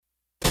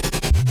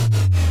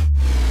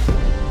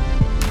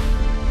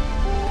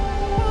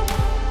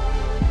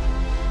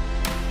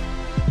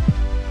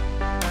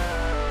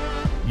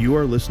You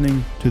are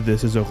listening to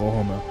This is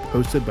Oklahoma,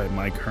 hosted by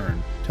Mike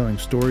Hearn, telling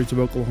stories of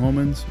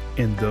Oklahomans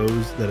and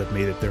those that have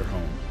made it their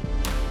home.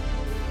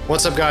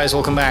 What's up, guys?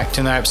 Welcome back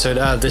to another episode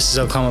of This is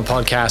Oklahoma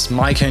Podcast.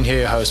 Mike Hearn here,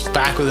 your host,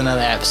 back with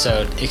another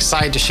episode.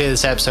 Excited to share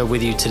this episode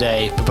with you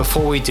today, but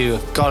before we do,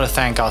 I've got to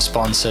thank our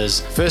sponsors.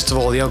 First of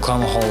all, the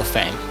Oklahoma Hall of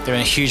Fame. They've been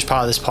a huge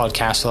part of this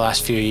podcast for the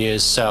last few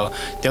years. So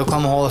the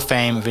Oklahoma Hall of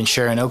Fame have been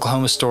sharing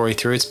Oklahoma's story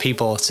through its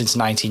people since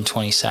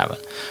 1927.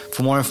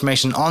 For more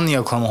information on the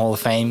Oklahoma Hall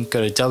of Fame,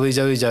 go to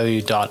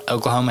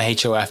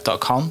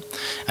www.oklahomahof.com.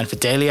 And for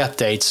daily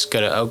updates,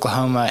 go to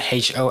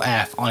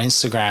oklahomahof on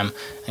Instagram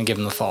and give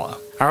them a follow.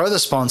 Our other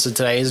sponsor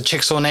today is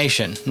Chickasaw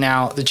Nation.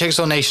 Now, the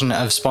Chickasaw Nation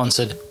have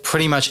sponsored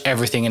pretty much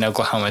everything in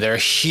Oklahoma. They're a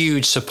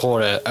huge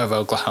supporter of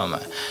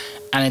Oklahoma.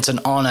 And it's an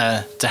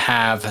honor to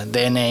have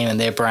their name and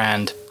their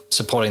brand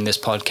supporting this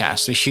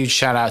podcast. A huge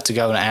shout out to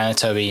Governor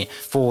Anatobi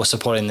for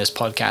supporting this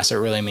podcast. It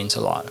really means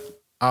a lot.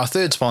 Our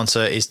third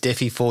sponsor is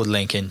Diffie Ford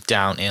Lincoln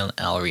down in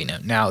El Reno.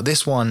 Now,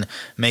 this one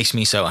makes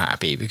me so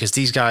happy because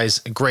these guys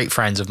are great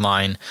friends of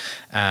mine,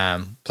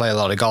 play a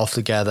lot of golf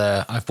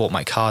together. I've bought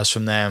my cars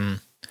from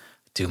them,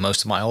 do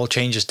most of my oil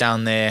changes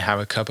down there, have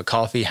a cup of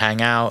coffee,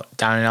 hang out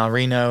down in El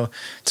Reno.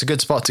 It's a good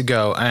spot to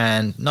go.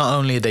 And not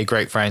only are they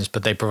great friends,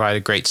 but they provide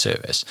a great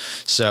service.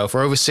 So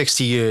for over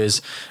 60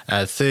 years,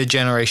 third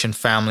generation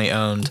family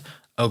owned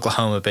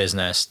Oklahoma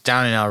business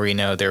down in El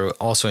Reno. They're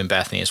also in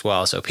Bethany as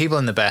well. So people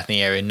in the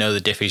Bethany area know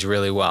the Diffies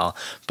really well.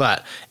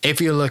 But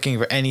if you're looking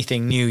for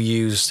anything new,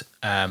 used,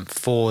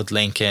 Ford,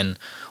 Lincoln,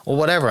 or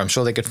whatever, I'm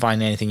sure they could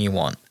find anything you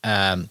want.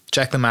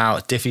 Check them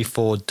out,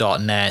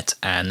 diffieford.net,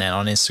 and then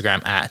on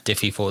Instagram at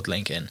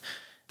diffiefordlincoln.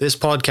 This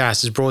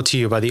podcast is brought to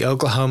you by the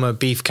Oklahoma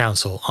Beef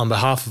Council on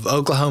behalf of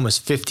Oklahoma's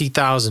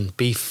 50,000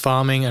 beef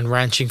farming and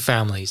ranching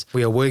families.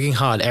 We are working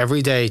hard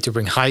every day to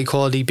bring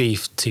high-quality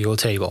beef to your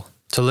table.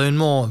 To learn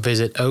more,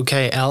 visit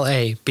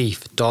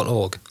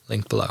oklabeef.org,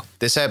 linked below.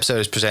 This episode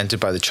is presented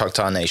by the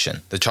Choctaw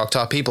Nation. The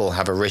Choctaw people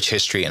have a rich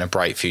history and a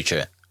bright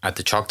future. At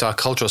the Choctaw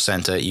Cultural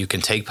Center, you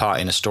can take part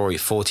in a story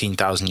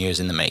 14,000 years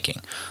in the making.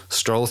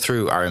 Stroll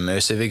through our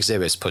immersive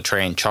exhibits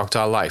portraying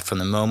Choctaw life from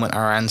the moment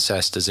our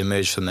ancestors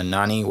emerged from the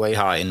Nani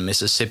Weha in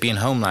Mississippian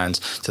homelands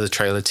to the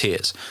Trail of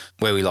Tears,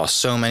 where we lost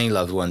so many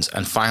loved ones,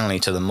 and finally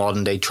to the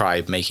modern-day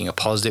tribe making a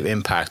positive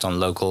impact on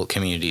local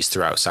communities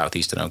throughout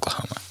southeastern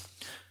Oklahoma.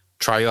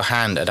 Try your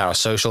hand at our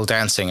social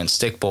dancing and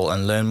stickball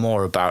and learn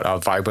more about our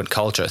vibrant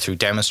culture through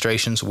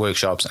demonstrations,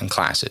 workshops, and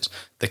classes.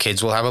 The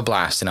kids will have a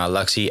blast in our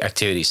Luxie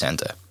Activity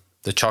Center.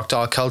 The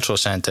Choctaw Cultural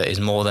Center is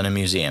more than a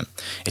museum.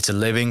 It's a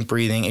living,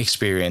 breathing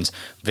experience.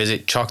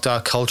 Visit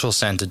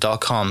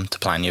choctawculturalcenter.com to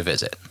plan your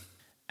visit.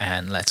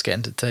 And let's get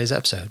into today's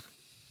episode.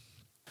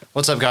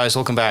 What's up, guys?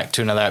 Welcome back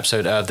to another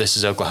episode of This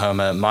is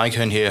Oklahoma. Mike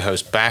Hearn here,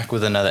 host, back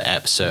with another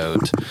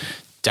episode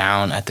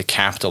down at the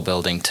Capitol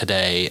building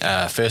today.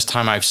 First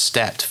time I've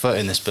stepped foot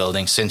in this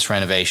building since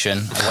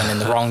renovation. I went in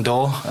the wrong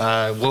door,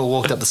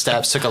 walked up the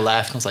steps, took a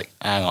left, and I was like,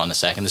 hang on a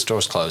second, this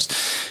door's closed.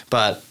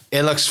 But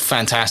it looks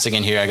fantastic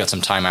in here. I got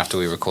some time after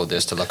we record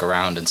this to look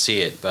around and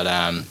see it. But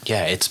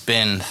yeah, it's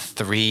been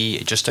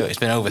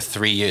over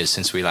 3 years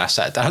since we last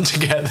sat down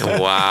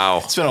together.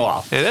 Wow. It's been a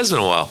while. It has been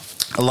a while.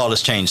 A lot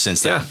has changed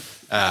since then.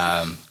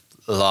 Yeah.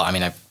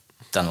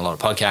 I've done a lot of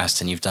podcasts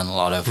and you've done a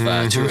lot of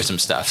tourism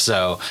stuff,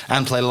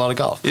 and played a lot of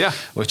golf,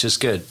 which is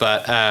good.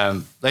 But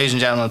ladies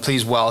and gentlemen,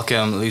 please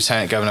welcome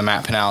Lieutenant Governor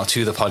Matt Pinnell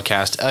to the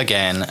podcast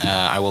again.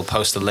 I will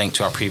post the link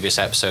to our previous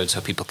episode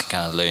so people can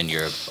kind of learn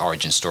your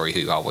origin story, who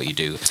you are, what you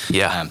do.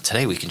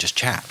 Today we can just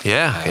chat.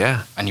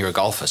 And you're a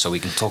golfer, so we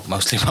can talk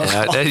mostly about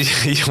golf.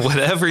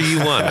 Whatever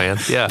you want, man.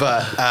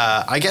 But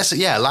I guess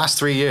last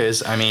 3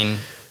 years, I mean,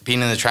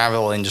 being in the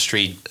travel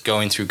industry,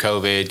 going through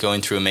COVID,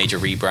 going through a major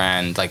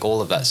rebrand, like all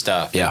of that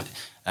stuff.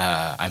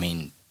 I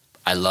mean,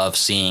 I love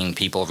seeing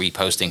people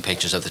reposting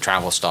pictures of the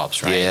travel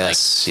stops, right?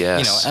 Yes. You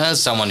know, and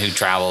as someone who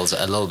travels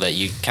a little bit,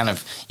 you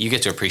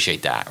get to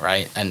appreciate that,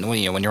 right? And when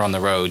you're on the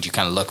road, you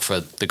kind of look for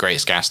the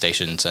greatest gas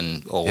stations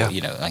like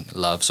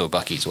Love's or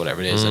Buc-ee's,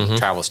 whatever it is, and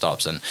travel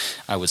stops. And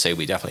I would say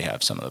we definitely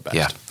have some of the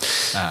best.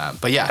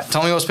 But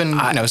tell me what's been,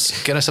 get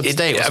us up to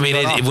date.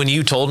 When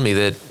you told me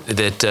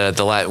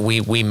that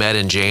we met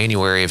in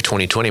January of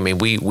 2020, I mean,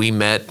 we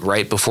met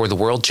right before the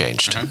world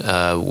changed,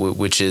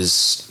 which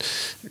is,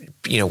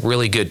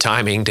 really good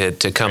timing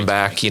to come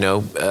back,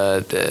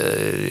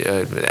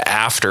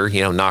 after,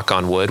 knock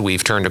on wood,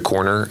 we've turned a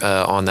corner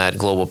on that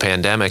global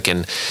pandemic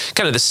and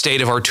kind of the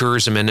state of our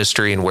tourism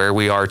industry and where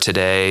we are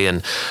today.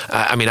 And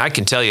I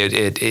can tell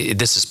you,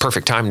 this is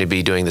perfect time to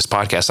be doing this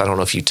podcast. I don't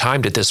know if you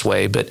timed it this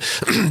way, but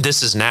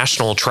this is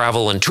National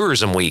Travel and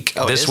Tourism Week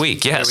this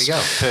week. Yes. There we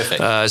go.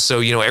 Perfect. So,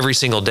 every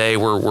single day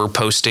we're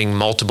posting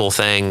multiple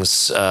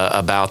things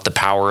about the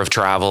power of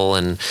travel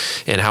and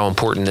how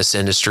important this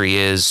industry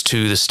is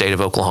to the state of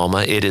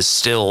Oklahoma. It is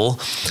still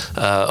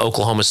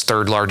Oklahoma's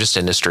third largest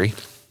industry.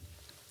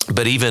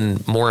 But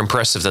even more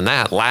impressive than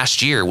that,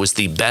 last year was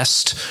the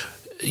best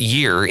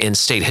year in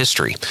state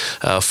history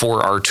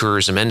for our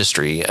tourism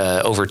industry.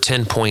 Over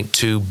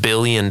 $10.2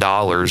 billion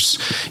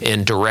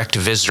in direct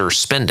visitor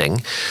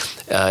spending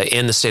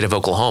in the state of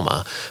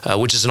Oklahoma,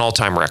 which is an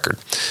all-time record.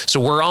 So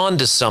we're on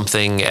to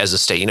something as a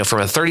state.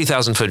 From a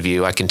 30,000-foot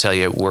view, I can tell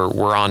you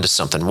we're on to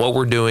something. What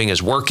we're doing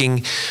is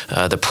working.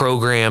 The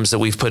programs that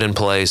we've put in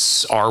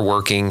place are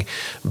working,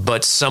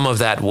 but some of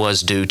that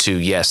was due to,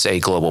 yes, a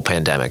global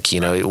pandemic.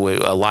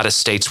 A lot of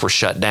states were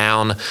shut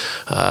down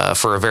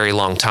for a very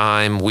long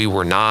time. We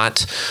were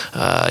not.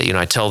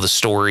 I tell the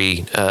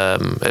story.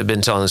 I've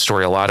been telling the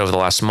story a lot over the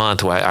last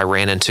month. I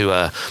ran into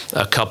a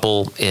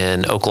couple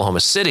in Oklahoma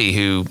City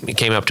who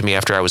came up to me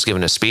after I was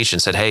giving a speech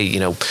and said, "Hey,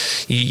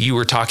 you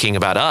were talking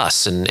about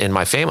us and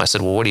my family." I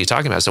said, "Well, what are you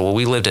talking about?" I said, "Well,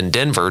 we lived in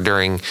Denver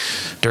during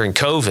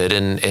COVID,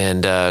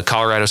 and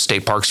Colorado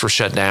state parks were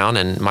shut down,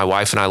 and my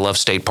wife and I love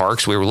state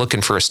parks. We were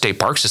looking for a state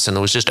park system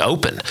that was just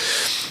open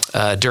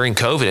during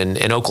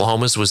COVID, and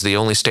Oklahoma's was the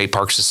only state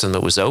park system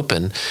that was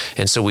open.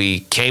 And so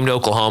we came to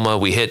Oklahoma.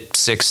 We hit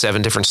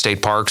 6-7 different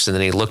state parks, and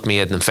then he looked me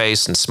in the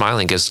face and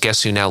smiling, goes,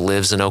 "Guess who now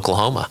lives in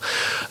Oklahoma?"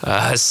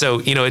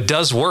 So it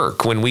does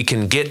work when we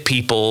can get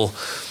people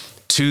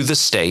to the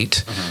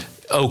state.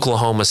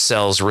 Oklahoma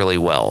sells really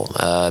well.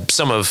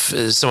 Some of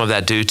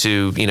that due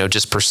to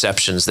just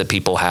perceptions that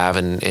people have,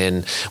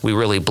 and we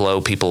really blow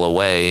people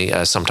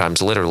away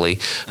sometimes literally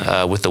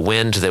with the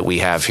wind that we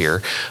have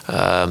here.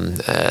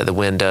 The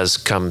wind does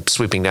come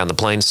sweeping down the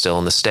plain still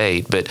in the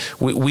state, but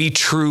we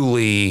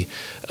truly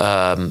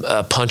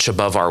punch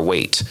above our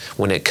weight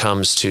when it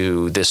comes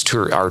to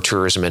our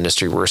tourism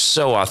industry. We're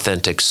so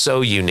authentic,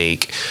 so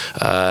unique,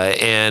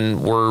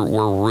 and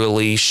we're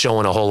really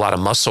showing a whole lot of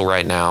muscle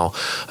right now.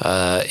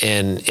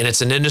 And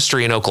it's an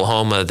industry in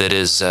Oklahoma that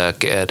is a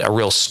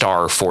real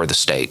star for the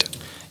state.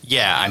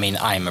 Yeah, I mean,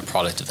 I'm a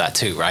product of that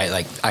too, right?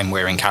 Like, I'm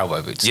wearing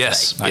cowboy boots today.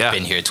 I've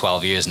been here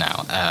 12 years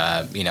now.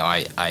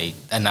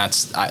 And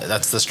that's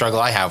the struggle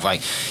I have.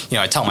 Like,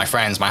 I tell my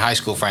friends, my high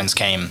school friends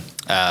came,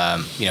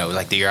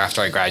 like the year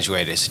after I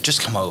graduated, I said,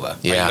 just come over.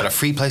 Yeah. Like, you got a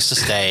free place to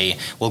stay.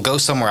 We'll go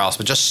somewhere else,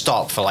 but just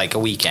stop for like a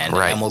weekend,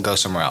 and we'll go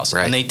somewhere else.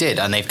 Right. And they did,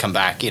 and they've come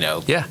back,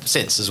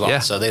 since as well. Yeah.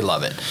 So they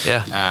love it.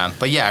 Yeah.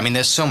 But yeah, I mean,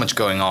 there's so much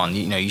going on.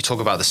 You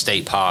talk about the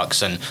state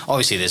parks, and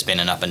obviously there's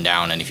been an up and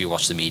down. And if you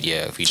watch the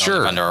media, if you don't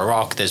live under a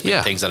rock, there's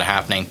been things that are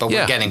happening. But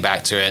we're getting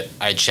back to it.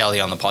 I had Shelly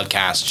on the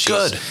podcast.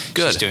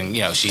 She's doing,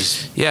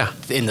 she's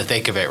in the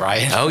thick of it,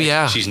 right? Oh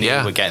yeah. She's new.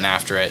 We're getting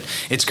after it.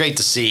 It's great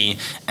to see,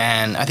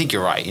 and I think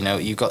you're right.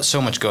 You've got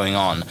so much going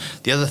on.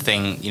 The other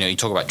thing, you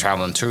talk about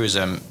travel and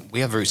tourism. We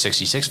have Route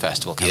 66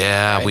 Festival coming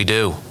up, right? we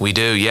do.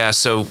 Yeah.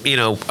 So,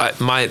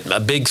 a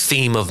big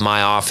theme of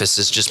my office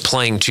is just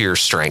playing to your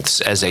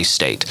strengths as a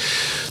state.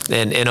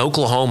 And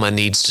Oklahoma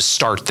needs to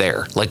start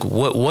there. Like,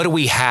 what do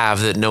we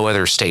have that no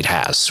other state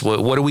has?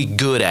 What are we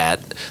good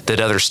at that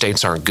other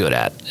states aren't good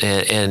at?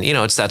 And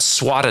it's that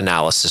SWOT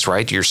analysis,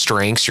 right? Your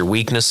strengths, your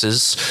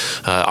weaknesses,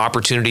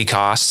 opportunity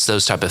costs,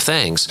 those type of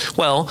things.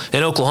 Well,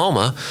 in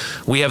Oklahoma,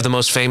 we have the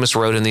most famous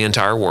road in the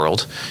entire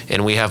world,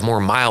 and we have more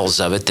miles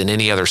of it than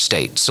any other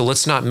state. So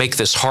let's not make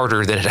this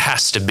harder than it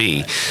has to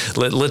be.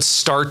 Let's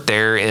start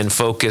there and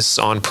focus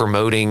on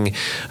promoting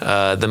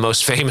the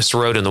most famous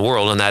road in the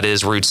world, and that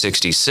is Route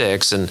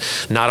 66. And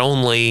not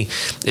only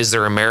is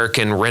there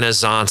American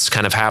Renaissance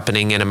kind of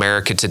happening in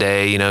America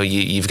today,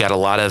 you've got a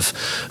lot of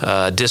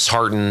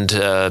disheartened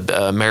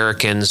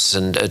Americans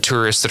and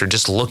tourists that are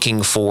just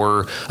looking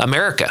for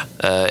America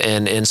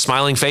and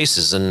smiling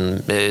faces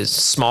and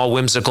small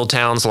whimsical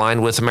towns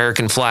lined with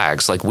American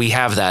flags. Like, we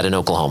have that in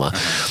Oklahoma.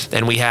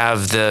 And we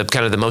have the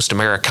kind of the most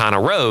Americana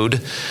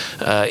road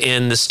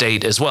in the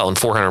state as well, and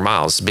 400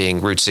 miles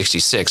being Route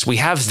 66. We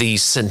have the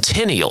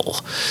Centennial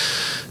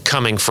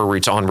coming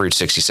on Route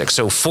 66.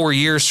 So 4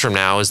 years from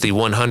now is the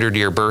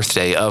 100-year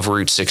birthday of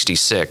Route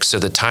 66. So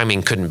the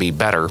timing couldn't be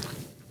better.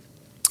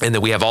 And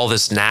that we have all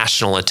this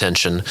national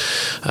attention.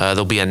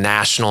 There'll be a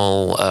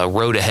national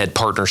road ahead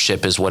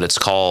partnership is what it's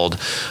called,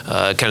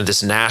 kind of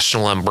this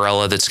national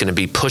umbrella that's going to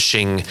be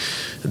pushing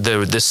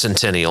this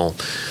Centennial.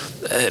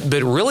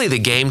 But really the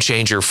game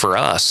changer for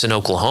us in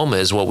Oklahoma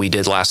is what we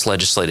did last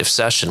legislative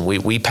session.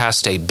 We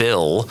passed a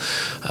bill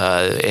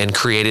and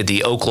created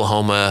the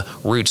Oklahoma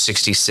Route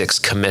 66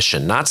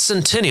 Commission, not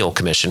Centennial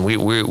Commission.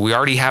 We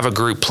already have a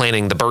group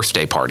planning the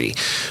birthday party.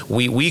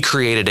 We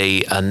created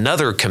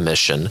another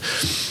commission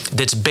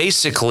that's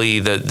basically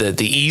the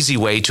easy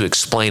way to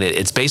explain it.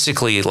 It's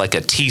basically like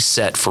a T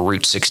set for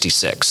Route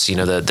 66.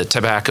 The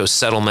tobacco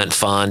settlement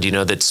fund,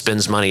 that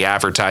spends money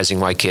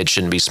advertising why kids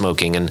shouldn't be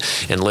smoking and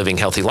living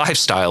healthy lives.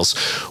 Lifestyles.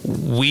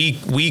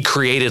 We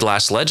created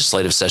last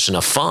legislative session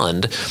a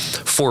fund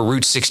for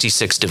Route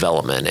 66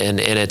 development, and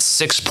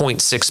it's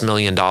 $6.6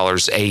 million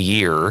a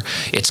year.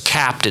 It's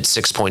capped at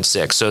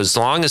 6.6. So as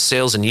long as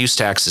sales and use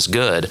tax is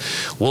good,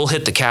 we'll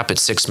hit the cap at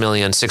 $6.6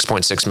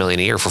 million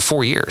a year for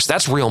 4 years.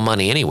 That's real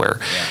money anywhere.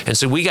 Yeah. And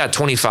so we got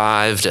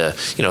 $25 to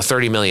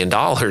 $30 million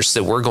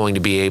that we're going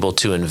to be able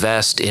to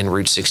invest in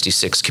Route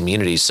 66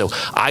 communities. So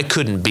I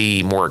couldn't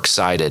be more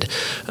excited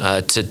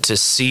to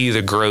see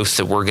the growth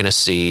that we're going to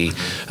see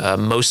city.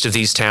 Most of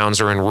these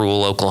towns are in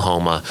rural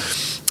Oklahoma.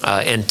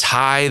 And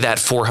tie that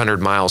 400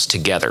 miles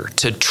together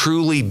to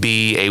truly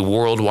be a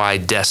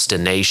worldwide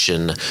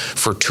destination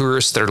for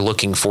tourists that are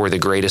looking for the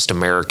greatest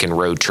American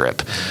road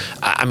trip.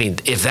 I mean,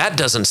 if that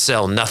doesn't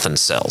sell, nothing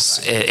sells.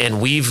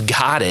 And we've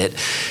got it.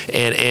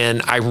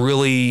 And I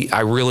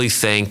really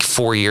think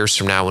 4 years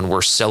from now, when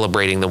we're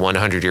celebrating the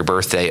 100-year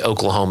birthday,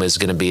 Oklahoma is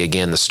going to be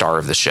again the star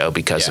of the show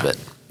because of it.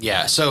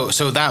 Yeah. So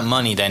that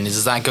money then,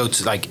 does that go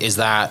to, like, is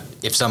that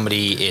if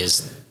somebody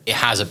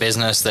has a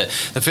business, that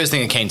the first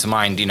thing that came to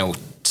mind,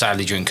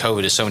 sadly during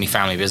COVID, is so many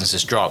family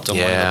businesses dropped. And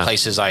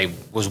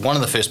one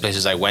of the first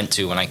places I went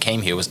to when I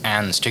came here was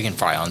Ann's Chicken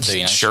Fry on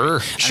 39th Sure.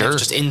 Street. And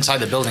it's just inside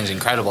the building is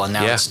incredible, and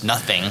now it's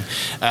nothing.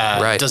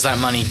 Right. Does that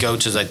money go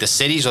to like the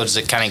cities, or does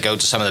it kind of go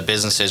to some of the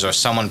businesses, or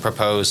someone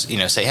propose,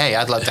 say, hey,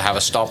 I'd like to have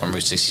a stop on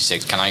Route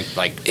 66. Can I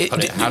put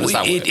it? How does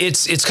that work?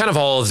 It's kind of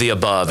all of the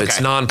above. Okay. It's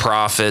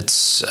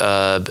nonprofits,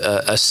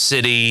 a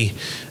city,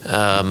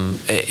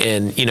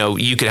 and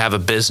you could have a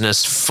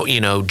business,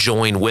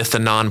 join with a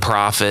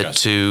nonprofit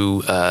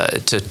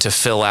to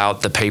fill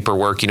out the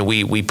paperwork.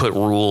 We put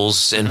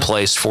rules in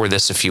place for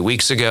this a few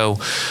weeks ago.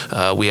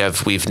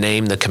 We've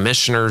named the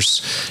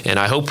commissioners, and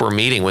I hope we're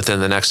meeting within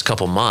the next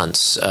couple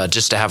months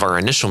just to have our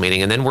initial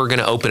meeting, and then we're going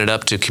to open it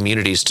up to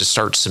communities to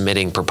start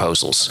submitting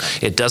proposals.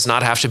 It does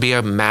not have to be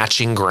a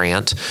matching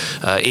grant.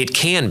 It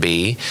can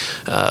be,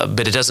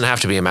 but it doesn't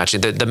have to be a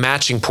matching. The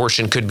matching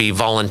portion could be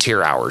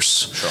volunteer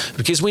hours,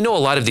 because we know a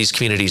lot of these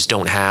communities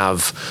don't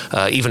have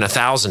even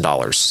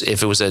 $1,000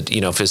 if it was a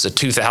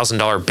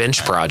 $2,000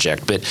 bench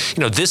project. But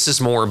this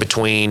is more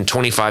between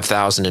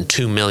 $25,000 and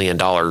 $2 million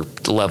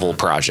level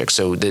projects.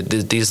 So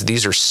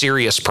these are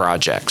serious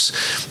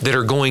projects that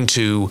are going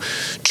to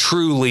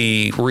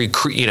truly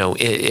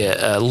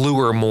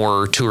lure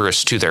more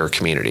tourists to their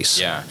communities.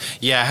 Yeah.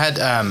 I had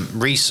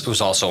Reese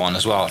was also on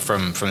as well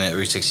from the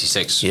Route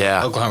 66.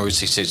 Oklahoma Route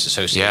 66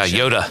 Association.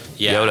 Yoda,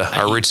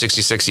 our Route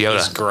 66 Yoda.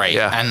 He's great.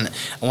 Yeah. And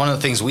one of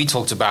the things we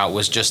talked about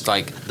was just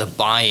like the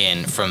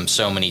buy-in from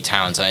so many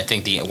towns. And I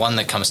think the one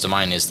that comes to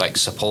mind is like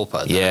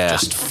Sapulpa.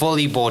 Just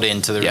fully bought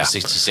into the Route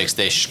 66.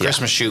 Their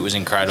Christmas shoot was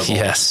incredible.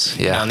 Yes.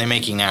 Yeah. And they're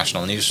making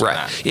national news from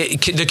that.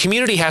 The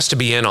community has to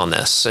be in on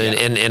this.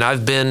 And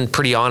I've been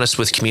pretty honest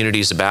with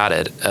communities about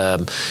it.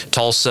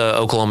 Tulsa,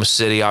 Oklahoma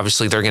City,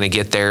 obviously they're going to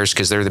get theirs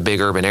because they're the big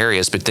urban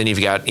areas. But then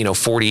you've got,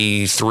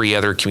 43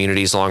 other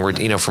communities along,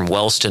 from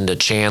Wellston to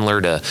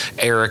Chandler to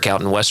Eric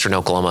out in western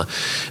Oklahoma.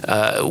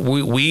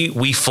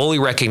 We fully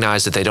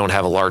recognize that they don't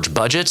have a large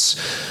budgets,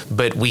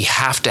 but we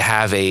have to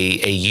have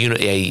a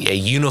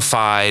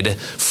unified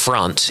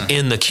front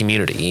in the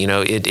community.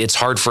 It's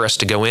hard for us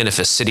to go in if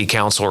a city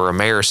council or a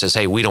mayor says,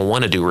 hey, we don't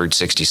want to do Route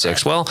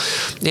 66. Well,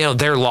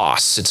 their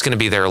loss. It's going to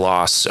be their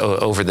loss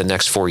over the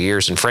next 4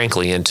 years, and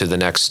frankly into the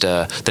next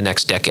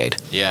decade.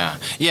 Yeah,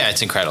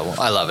 it's incredible.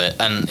 I love it,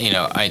 and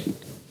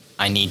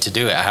I need to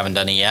do it. I haven't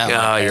done it yet.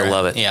 You'll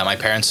love it. Yeah, my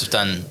parents have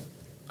done,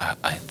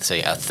 I'd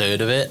say, a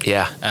third of it.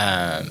 Yeah.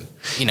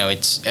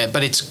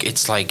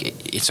 It's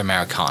like it's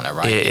Americana,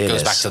 right? It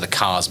goes back to the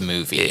Cars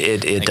movie.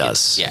 It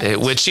does.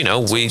 Which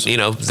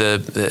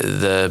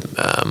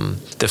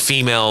the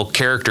female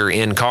character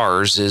in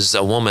Cars is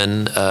a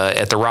woman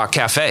at the Rock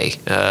Cafe,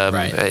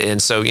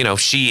 and so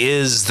she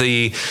is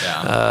the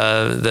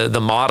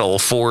model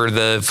for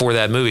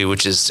that movie,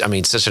 which is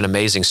such an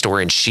amazing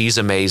story, and she's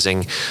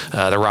amazing.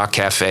 The Rock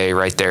Cafe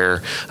right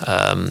there,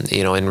 on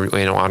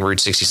Route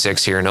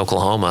 66 here in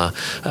Oklahoma.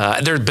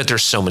 But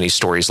there's so many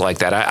stories like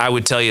that. I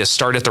would tell you,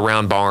 start at the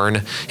Round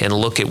Barn and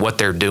look at what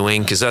they're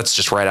doing, because that's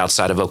just right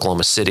outside of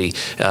Oklahoma City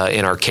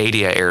in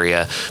Arcadia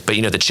area. But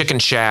the Chicken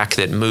Shack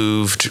that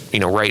moved,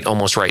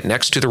 almost right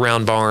next to the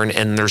Round Barn,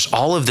 and there's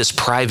all of this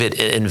private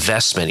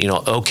investment. The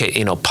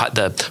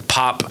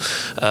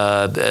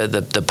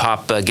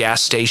Pop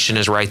gas station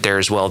is right there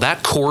as well.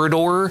 That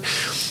corridor.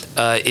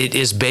 It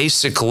is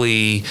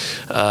basically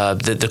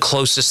the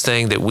closest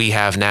thing that we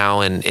have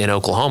now in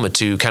Oklahoma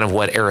to kind of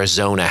what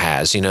Arizona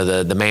has.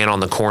 The man on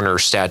the corner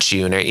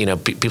statue, and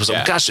people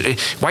say, "Gosh,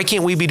 why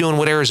can't we be doing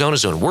what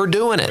Arizona's doing?" We're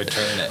doing it.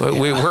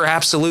 We're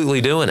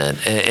absolutely doing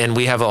it, and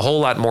we have a whole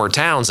lot more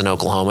towns in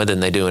Oklahoma than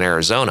they do in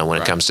Arizona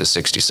when it comes to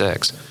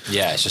 66.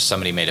 Yeah, it's just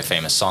somebody made a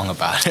famous song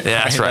about it.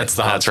 Yeah, that's right.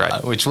 That's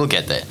right. Which we'll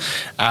get there.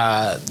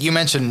 You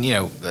mentioned,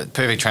 the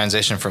perfect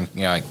transition from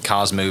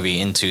Cars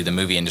movie into the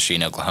movie industry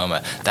in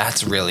Oklahoma.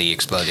 That's really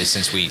exploded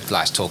since we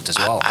last talked as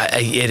well.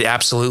 It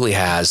absolutely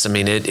has.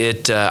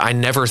 I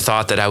never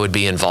thought that I would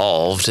be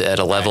involved at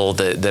a level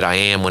that I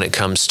am when it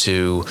comes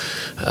to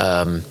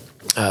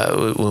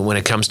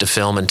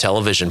film and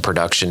television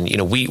production.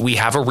 We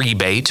have a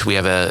rebate. We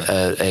have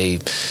a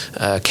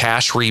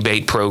cash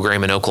rebate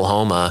program in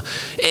Oklahoma.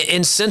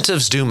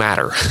 Incentives do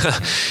matter.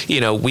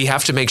 We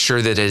have to make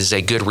sure that it is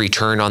a good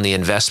return on the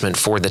investment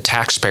for the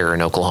taxpayer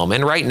in Oklahoma.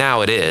 And right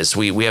now it is.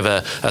 We have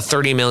a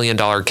 $30 million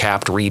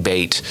capped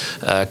rebate,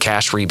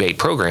 cash rebate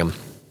program.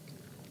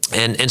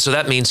 And so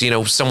that means,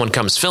 someone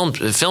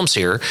films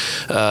here,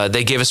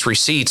 they give us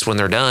receipts when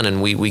they're done,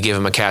 and we give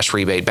them a cash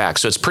rebate back.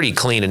 So it's pretty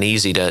clean and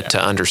easy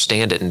to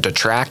understand it and to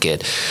track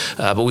it.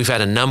 But we've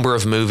had a number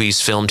of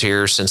movies filmed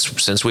here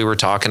since we were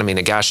talking. I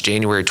mean,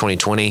 January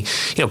 2020,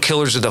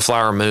 Killers of the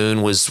Flower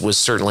Moon was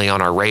certainly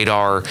on our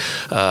radar.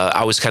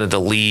 I was kind of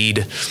the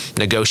lead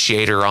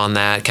negotiator on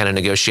that, kind of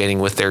negotiating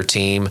with their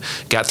team.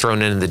 Got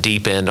thrown into the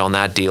deep end on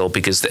that deal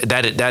because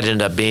that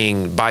ended up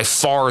being by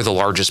far the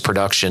largest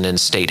production in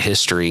state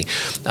history.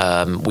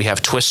 We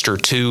have Twister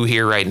 2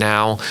 here right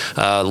now,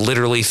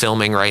 literally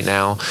filming right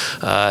now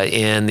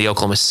in the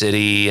Oklahoma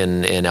City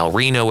and El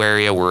Reno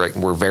area.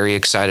 We're very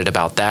excited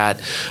about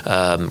that.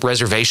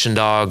 Reservation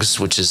Dogs,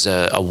 which is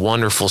a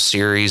wonderful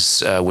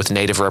series with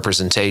Native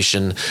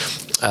representation.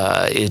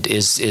 It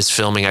is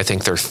filming, I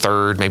think, their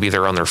third, maybe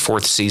they're on their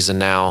fourth season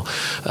now.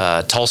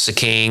 Tulsa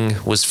King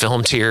was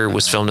filmed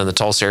in the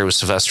Tulsa area with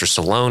Sylvester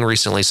Stallone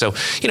recently. So,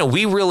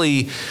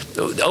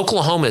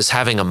 Oklahoma is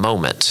having a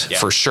moment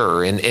for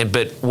sure.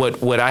 But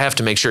what I have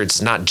to make sure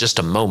it's not just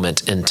a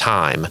moment in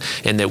time,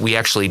 and that we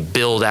actually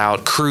build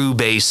out crew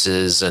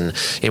bases and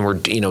we're,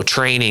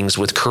 trainings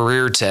with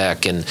career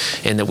tech and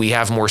that we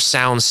have more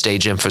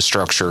soundstage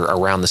infrastructure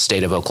around the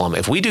state of Oklahoma.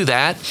 If we do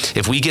that,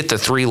 if we get the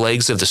three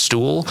legs of the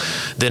stool,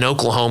 then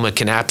Oklahoma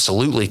can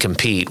absolutely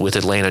compete with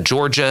Atlanta,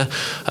 Georgia,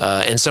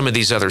 and some of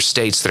these other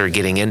states that are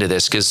getting into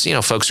this because,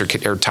 folks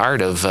are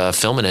tired of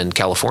filming in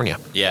California.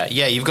 Yeah,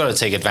 you've got to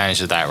take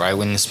advantage of that, right?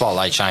 When the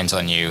spotlight shines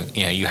on you,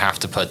 you have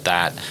to put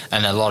that,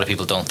 and a lot of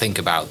people don't think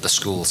about the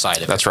school side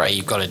of it. That's right.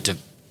 You've got to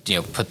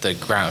put the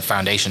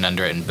foundation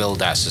under it and build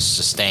that to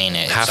sustain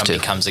it. If somebody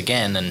comes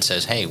again and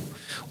says, hey,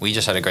 we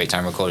just had a great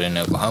time recording in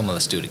Oklahoma,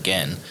 let's do it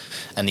again.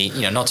 And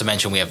not to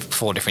mention we have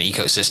 4 different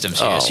ecosystems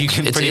here, so you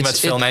can pretty much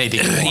film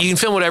anything you want. You can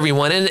film whatever you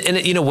want,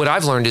 and what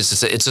I've learned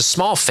is it's a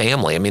small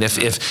family. I mean,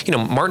 if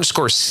Martin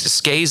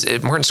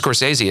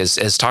Scorsese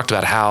has talked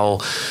about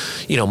how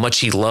much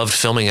he loved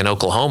filming in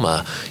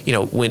Oklahoma.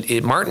 When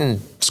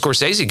Martin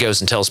Scorsese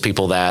goes and tells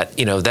people that,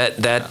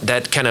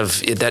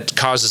 that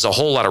causes a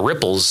whole lot of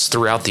ripples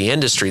throughout the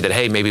industry that,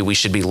 hey, maybe we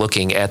should be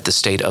looking at the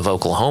state of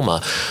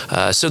Oklahoma.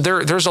 So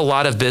there's a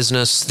lot of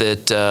business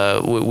that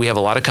we have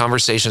a lot of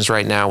conversations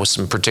right now with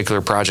some particular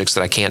projects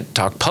that I can't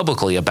talk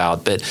publicly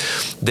about, but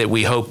that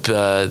we hope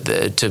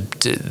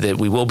that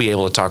we will be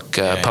able to talk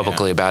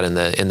publicly about in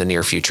the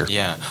near future.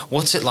 Yeah.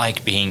 What's it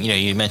like being,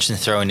 you mentioned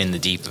thrown in the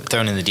deep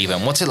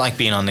end. What's it like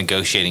being on a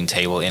negotiating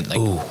table?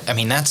 What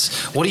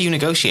are you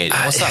negotiating?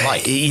 What's that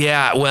like?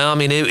 Yeah, well, I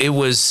mean, it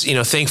was,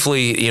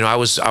 thankfully, I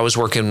was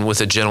working with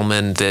a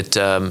gentleman that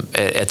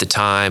at the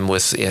time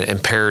with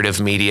Imperative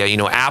Media,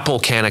 Apple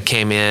kind of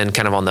came in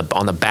kind of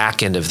on the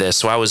back end of this.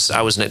 So I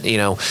was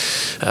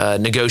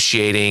negotiating,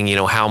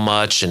 how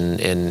much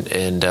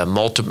and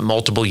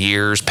multiple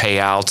years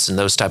payouts and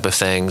those type of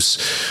things.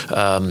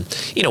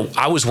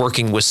 I was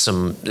working with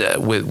some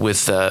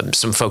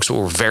folks who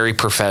were very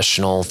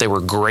professional. They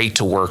were great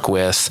to work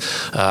with.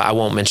 I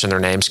won't mention their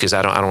names because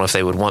I don't know if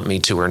they would want me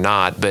to or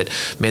not, but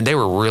man, they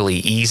were really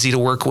easy to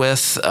work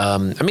with.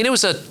 It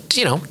was a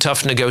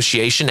tough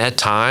negotiation at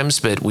times,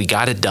 but we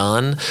got it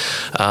done.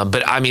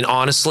 But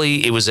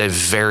honestly, it was a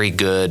very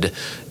good.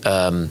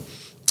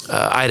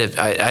 I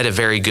had a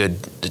very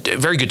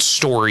good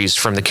stories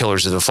from the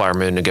Killers of the Flower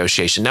Moon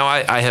negotiation. Now,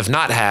 I have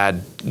not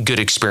had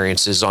good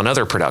experiences on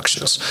other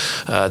productions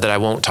that I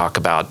won't talk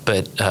about,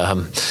 but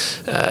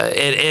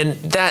and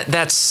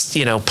that's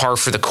par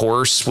for the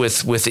course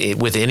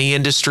with any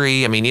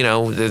industry.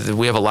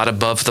 We have a lot of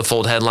above the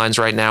fold headlines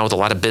right now with a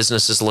lot of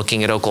businesses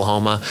looking at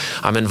Oklahoma.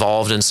 I'm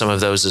involved in some of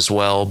those as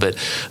well, but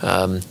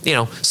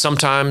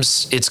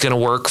sometimes it's going to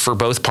work for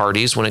both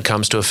parties when it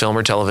comes to a film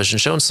or television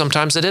show, and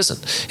sometimes it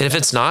isn't. And if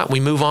it's not, we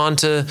move on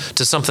to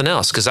something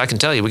else, because I can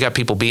tell you we got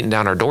people beating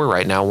down our door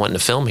right now wanting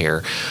to film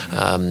here,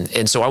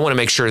 and so I want to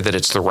make sure that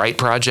it's the right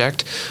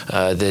project,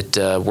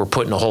 that we're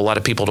putting a whole lot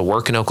of people to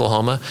work in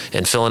Oklahoma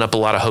and filling up a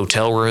lot of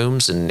hotel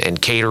rooms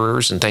and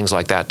caterers and things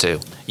like that too.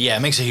 Yeah, it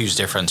makes a huge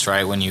difference,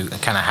 right? When you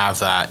kind of have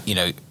that,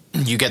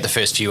 you get the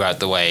first few out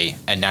the way,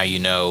 and now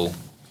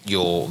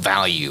your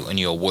value and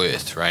your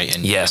worth, right?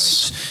 And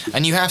yes,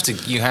 and you have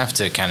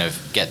to kind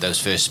of get those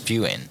first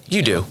few in.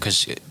 You do,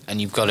 and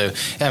you've got to.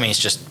 It's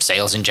just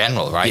sales in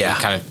general, right? Yeah.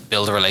 You kind of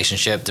build a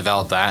relationship,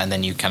 develop that, and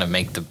then you kind of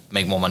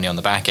make more money on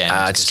the back end.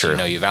 It's true. You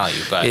know your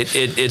value, but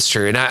it's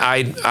true. And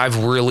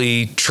I've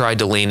really tried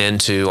to lean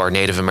into our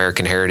Native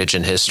American heritage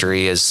and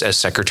history as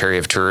Secretary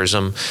of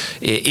Tourism.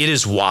 It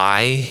is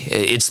why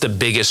it's the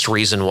biggest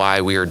reason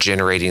why we are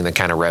generating the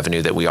kind of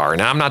revenue that we are.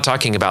 And I'm not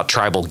talking about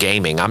tribal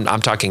gaming.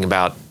 I'm talking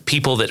about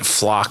people that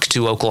flock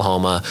to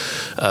Oklahoma,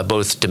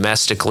 both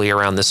domestically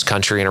around this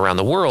country and around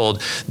the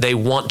world. They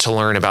want to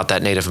learn about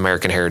that Native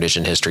American heritage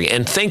and history.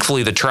 And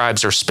thankfully, the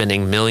tribes are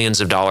spending millions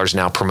of dollars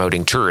now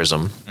promoting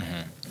tourism.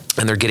 Mm-hmm.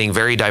 and they're getting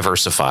very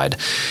diversified.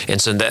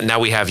 And so now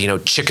we have,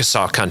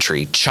 Chickasaw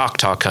country,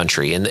 Choctaw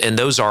country, and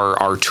those are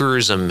our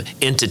tourism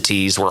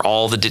entities where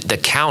all the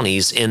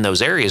counties in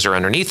those areas are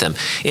underneath them.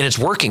 And it's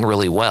working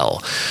really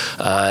well.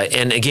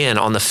 And again,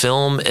 on the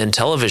film and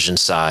television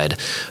side,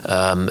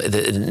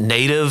 the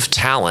native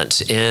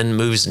talent in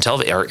movies and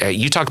television,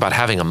 you talk about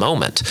having a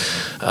moment.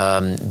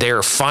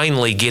 They're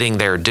finally getting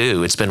their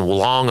due. It's been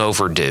long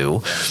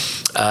overdue.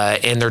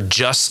 And they're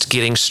just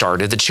getting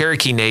started. The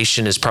Cherokee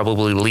Nation is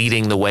probably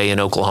leading the way in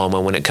Oklahoma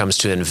when it comes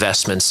to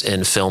investments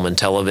in film and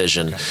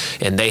television.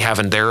 And they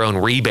have their own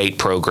rebate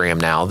program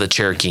now, the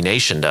Cherokee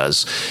Nation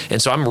does.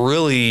 And so I'm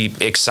really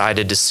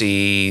excited to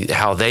see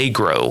how they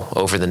grow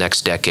over the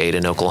next decade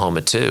in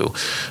Oklahoma too.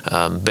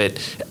 But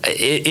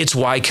it's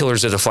why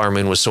Killers of the Flower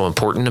Moon was so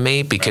important to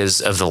me,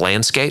 because of the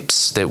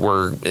landscapes that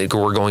we're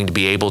going to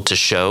be able to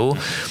show.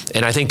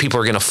 And I think people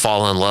are going to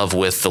fall in love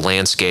with the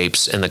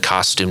landscapes and the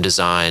costume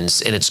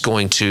designs. And it's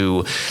going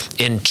to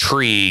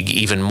intrigue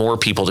even more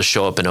people to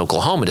show up in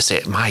Oklahoma to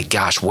say, my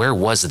gosh, where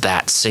was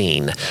that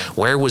scene?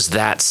 Where was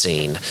that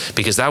scene?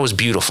 Because that was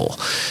beautiful.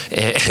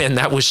 And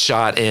that was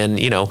shot in,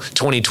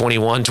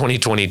 2021,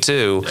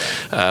 2022.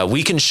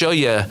 We can show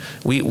you,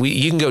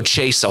 you can go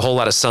chase a whole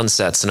lot of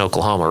sunsets in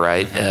Oklahoma,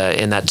 right?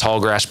 In that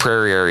tall grass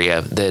prairie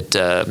area that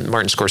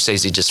Martin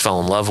Scorsese just fell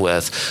in love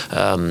with.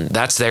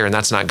 That's there and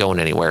that's not going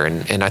anywhere.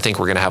 And I think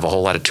we're going to have a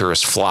whole lot of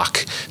tourists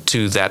flock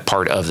to that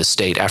part of the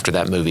state after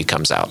that movie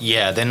comes out.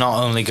 Yeah, they're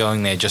not only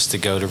going there just to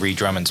go to Ree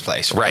Drummond's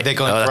place, right? They're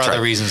going for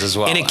other reasons as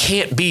well. And it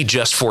can't be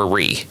just for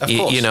Ree. Of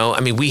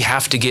course. We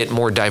have to get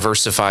more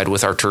diversified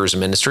with our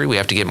tourism industry. We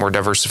have to get more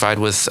diversified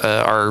with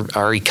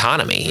our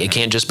economy. It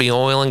can't just be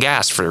oil and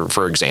gas,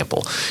 for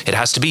example. It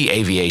has to be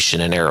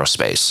aviation and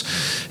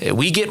aerospace.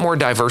 We get more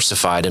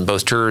diversified in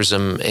both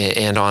tourism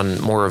and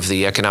on more of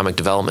the economic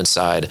development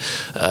side,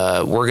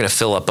 we're going to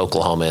fill up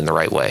Oklahoma in the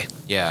right way.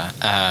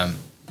 Yeah.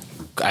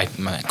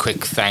 My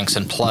quick thanks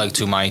and plug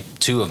to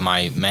two of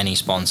my many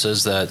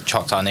sponsors, the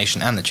Choctaw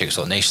Nation and the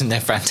Chickasaw Nation. They're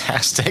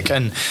fantastic,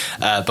 and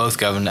both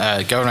Governor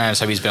Adams,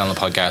 he's been on the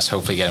podcast.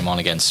 Hopefully, get him on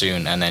again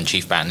soon, and then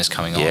Chief Batten is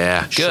coming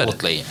on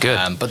shortly.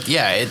 Good. But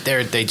yeah,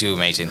 they do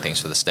amazing things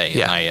for the state,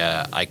 and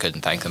I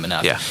couldn't thank them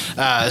enough. Yeah.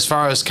 As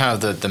far as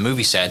kind of the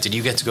movie set, did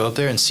you get to go up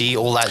there and see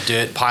all that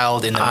dirt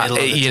piled in the middle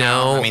of the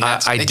town?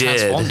 I did. They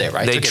transformed it,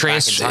 right?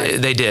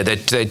 They did.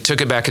 They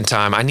took it back in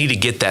time. I need to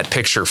get that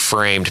picture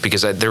framed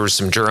because there was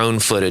some drone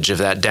footage of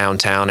that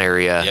downtown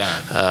area.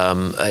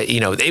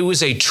 It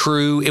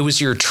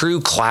was your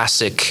true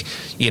classic,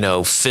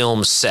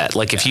 film set.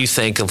 Like if you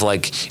think of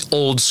like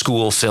old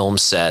school film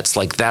sets,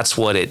 like that's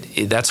what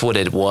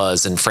it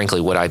was, and frankly,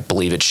 what I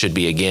believe it should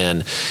be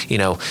again.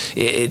 Martin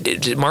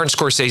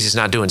Scorsese's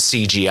not doing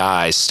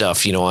CGI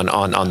stuff,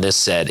 on this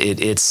set.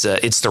 It's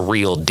the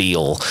real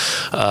deal.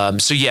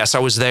 So yes, I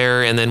was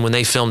there, and then when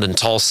they filmed in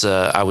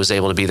Tulsa, I was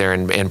able to be there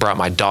and brought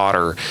my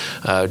daughter,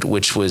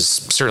 which was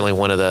certainly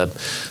one of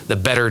the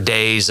better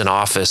days in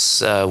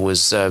office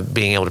was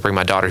being able to bring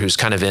my daughter, who's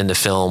kind of into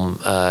film.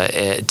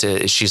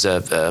 She's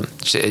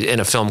in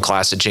a film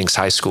class at Jinx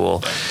High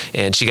School,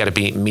 and she got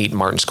to meet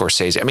Martin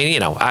Scorsese.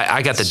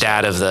 I got the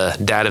Dad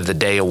of the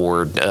Day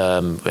award,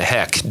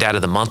 Dad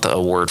of the Month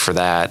award for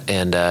that,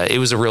 and it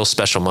was a real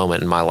special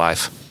moment in my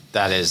life.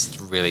 That is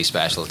really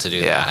special to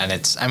do that, and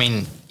it's,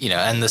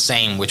 and the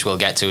same, which we'll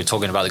get to,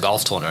 talking about the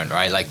golf tournament,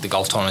 right? Like the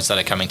golf tournaments that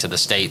are coming to the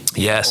state.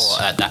 Yes.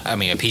 A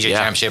PGA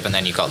Championship, and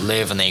then you got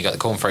LIV, and then you got the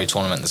Corn Ferry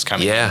tournament that's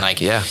coming.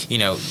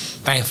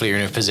 Thankfully you're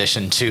in a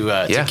position to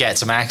get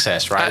some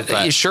access, right?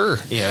 But, sure.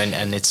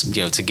 And it's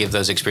to give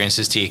those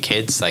experiences to your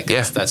kids,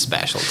 that's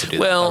special to do.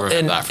 Well,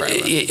 that. That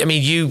forever.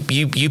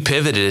 You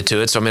pivoted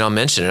to it, so I'll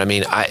mention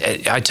it.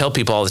 I tell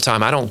people all the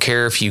time, I don't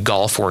care if you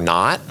golf or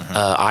not.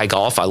 I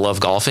golf. I love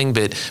golfing,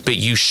 but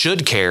you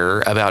should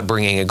care about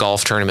bringing a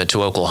golf tournament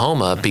to Oklahoma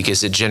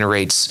because it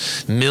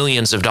generates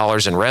millions of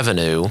dollars in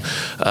revenue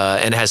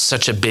and has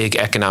such a big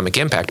economic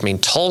impact.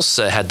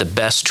 Tulsa had the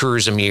best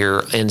tourism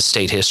year in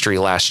state history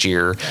last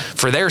year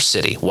for their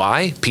city.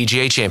 Why?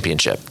 PGA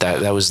Championship.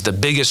 That was the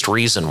biggest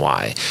reason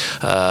why.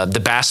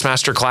 The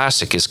Bassmaster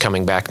Classic is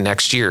coming back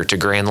next year to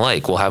Grand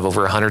Lake. We'll have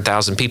over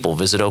 100,000 people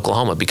visit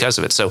Oklahoma because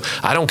of it. So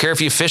I don't care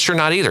if you fish or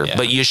not either,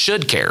 but you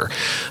should care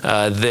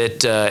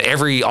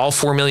that all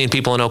 4 million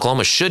people in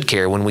Oklahoma should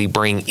care when we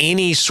bring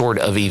any sort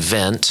of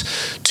event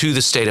to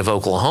the state of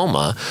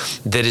Oklahoma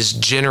that is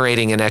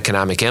generating an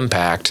economic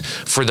impact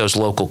for those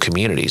local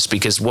communities.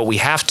 Because what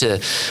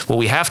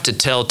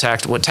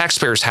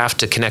taxpayers have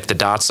to connect the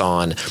dots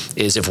on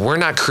is if we're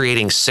not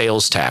creating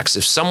sales tax,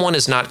 if someone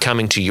is not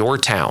coming to your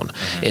town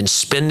and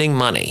spending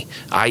money,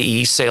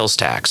 i.e. sales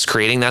tax,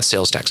 creating that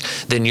sales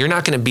tax, then you're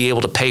not going to be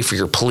able to pay for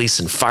your police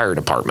and fire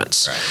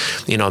departments.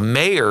 Right. A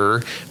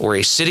mayor or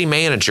a city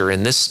manager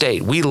in this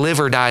state, we live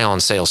or die on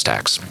sales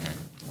tax.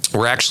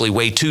 we're actually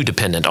way too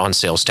dependent on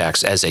sales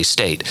tax as a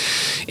state.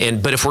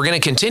 But if we're going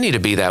to continue to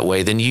be that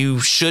way, then you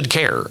should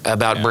care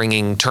about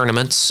bringing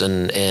tournaments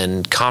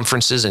and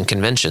conferences and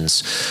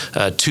conventions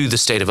to the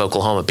state of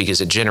Oklahoma,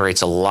 because it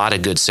generates a lot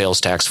of good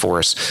sales tax for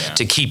us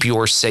to keep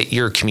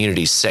your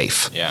communities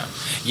safe.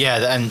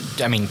 Yeah, and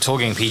I mean,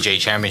 talking PGA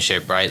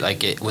Championship, right?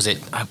 Like, was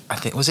it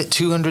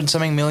 $200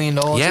 something million?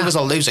 Yeah. It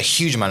was a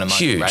huge amount of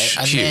money, right?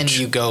 And huge.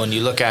 then you go and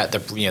you look at the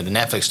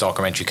Netflix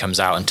documentary comes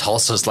out, and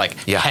Tulsa's like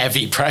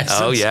heavy presence.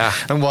 Oh yeah.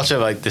 And watch it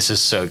like, this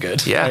is so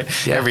good. Yeah.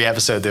 Right? Yeah. Every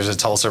episode there's a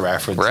Tulsa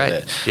reference right.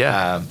 in it.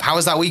 Yeah. How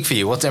was that week for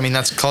you?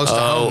 That's close to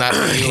home.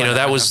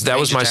 That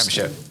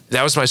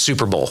was my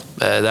Super Bowl.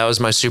 That was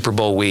my Super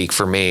Bowl week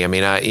for me. I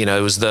mean,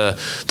 it was the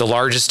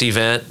largest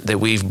event that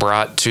we've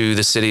brought to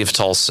the city of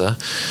Tulsa.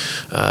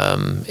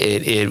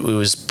 It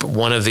was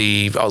one of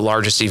the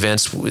largest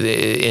events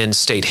in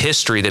state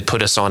history that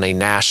put us on a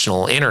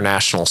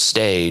international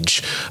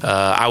stage.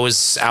 I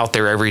was out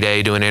there every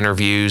day doing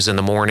interviews in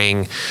the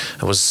morning.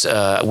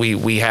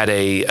 We had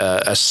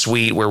a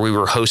suite where we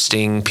were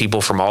hosting people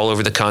from all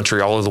over the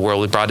country, all over the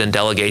world. We brought in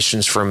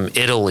delegations from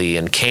Italy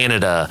and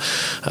Canada.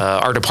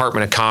 Our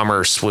Department of Commerce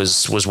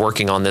was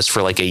working on this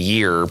for like a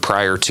year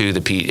prior to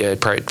the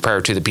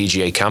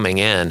PGA coming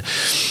in.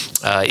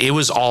 It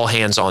was all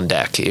hands on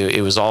deck.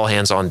 It was all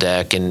hands on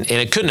deck, and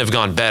it couldn't have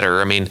gone better.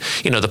 I mean,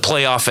 the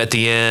playoff at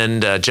the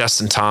end,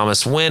 Justin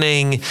Thomas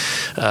winning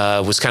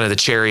was kind of the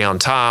cherry on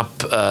top.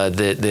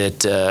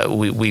 That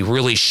we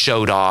really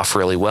showed off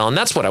really well, and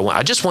that's what I want.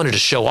 I just wanted to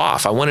show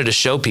off. I wanted to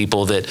show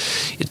people that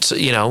it's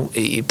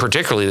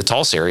particularly the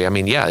Tulsa area. I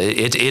mean,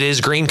 it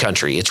is green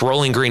country. It's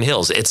rolling green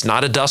hills. It's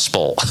not a dust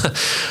bowl.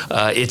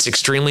 It's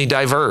extremely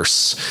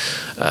diverse.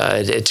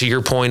 To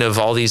your point of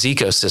all these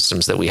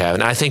ecosystems that we have,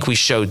 and I think we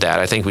showed that.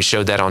 I think we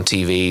showed that on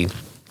TV.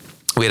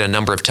 We had a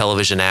number of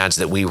television ads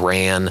that we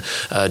ran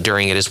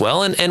during it as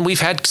well. And we've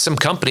had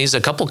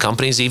a couple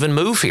companies even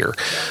move here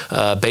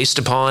based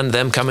upon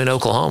them coming to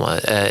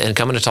Oklahoma and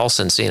coming to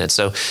Tulsa and seeing it.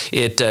 So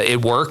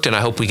it worked, and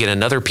I hope we get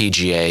another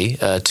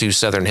PGA to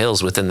Southern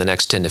Hills within the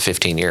next 10 to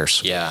 15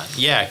 years.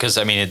 Yeah, because,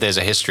 I mean, there's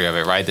a history of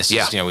it, right? This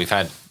is, we've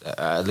had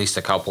at least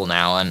a couple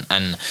now,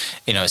 and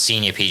a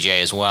senior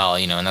PGA as well,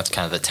 and that's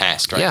kind of the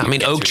test, right? Yeah, I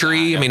mean, Oak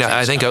Tree.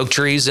 I think Oak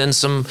Tree is in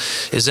some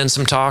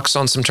talks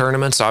on some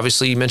tournaments.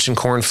 Obviously, you mentioned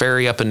Corn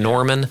Ferry up in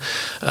Norman.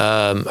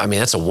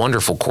 That's a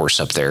wonderful course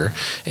up there,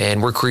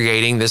 and we're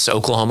creating this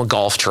Oklahoma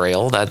Golf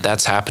Trail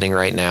that's happening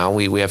right now.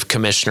 We have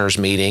commissioners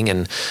meeting,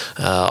 and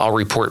I'll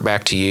report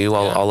back to you.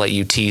 I'll let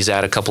you tease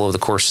out a couple of the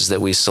courses that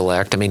we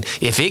select. I mean,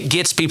 if it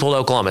gets people to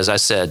Oklahoma, as I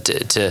said,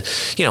 to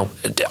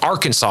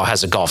Arkansas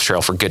has a golf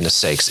trail, for goodness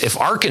sakes. If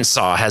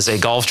Arkansas has a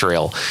golf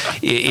trail,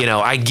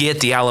 I get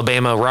the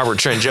Alabama Robert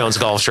Trent Jones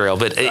golf trail,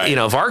 but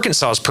if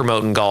Arkansas is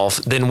promoting golf,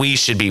 then we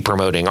should be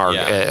promoting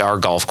our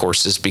golf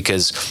courses,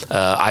 because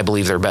I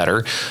believe they're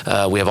better.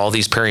 We have all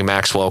these Perry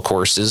Maxwell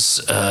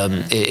courses,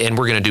 and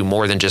we're going to do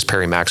more than just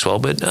Perry Maxwell,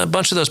 but a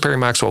bunch of those Perry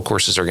Maxwell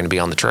courses are going to be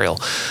on the trail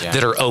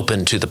that are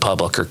open to the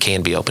public or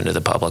can be open to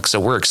the public.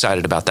 So we're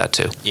excited about that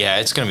too. Yeah,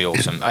 it's going to be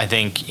awesome. I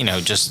think,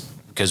 just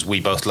because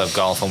we both love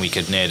golf and we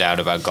could nerd out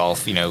about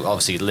golf.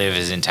 Obviously Liv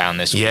is in town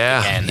this week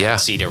again at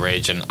Cedar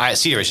Ridge, and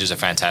Cedar Ridge is a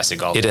fantastic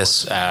golf course. It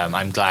is.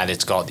 I'm glad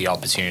it's got the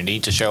opportunity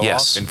to show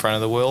off in front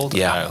of the world.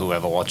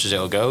 Whoever watches it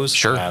or goes.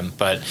 Sure.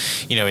 But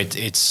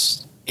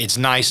it's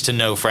nice to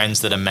know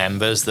friends that are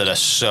members that are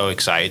so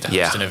excited to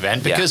host an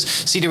event, because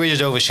Cedar Ridge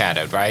is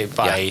overshadowed, right?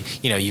 By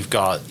you've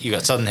got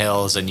Southern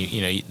Hills, and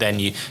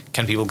then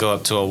can people go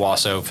up to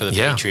Owasso for the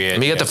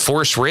Patriot? You got the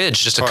Forest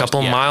Ridge, just a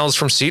couple miles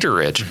from Cedar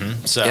Ridge.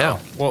 Mm-hmm. So,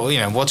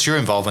 what's your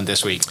involvement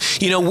this week?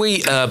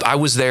 I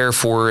was there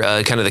for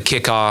kind of the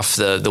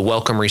kickoff, the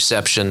welcome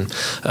reception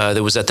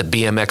that was at the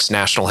BMX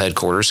national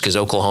headquarters, because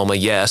Oklahoma,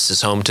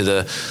 is home to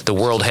the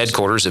world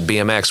headquarters of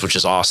BMX, which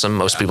is awesome.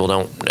 Most people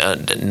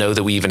don't know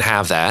that we even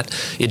have that.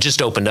 It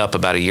just opened up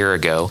about a year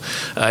ago.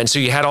 And so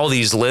you had all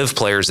these Liv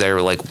players that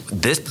were like,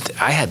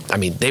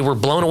 they were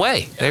blown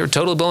away. They were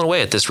totally blown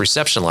away at this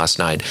reception last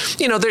night.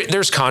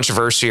 There's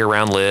controversy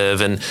around Liv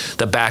and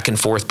the back and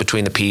forth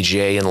between the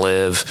PGA and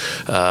Liv.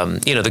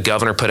 The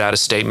governor put out a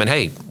statement,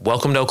 hey,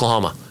 welcome to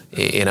Oklahoma.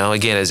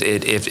 Again,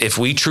 if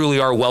we truly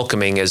are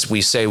welcoming as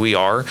we say we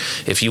are,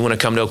 if you want to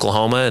come to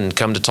Oklahoma and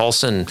come to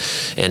Tulsa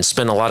and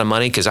spend a lot of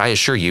money, because I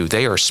assure you,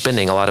 they are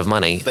spending a lot of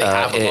money.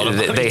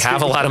 They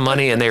have a lot of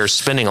money, and they are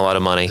spending a lot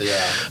of money.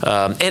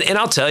 Yeah. And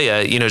I'll tell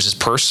you,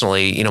 just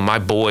personally, my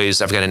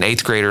boys, I've got an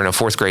 8th grader and a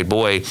 4th grade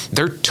boy,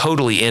 they're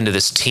totally into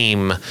this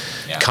team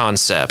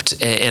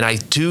concept. And I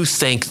do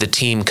think the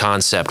team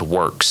concept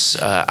works.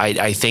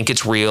 I think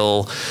it's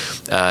real.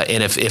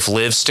 And if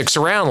Liv sticks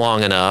around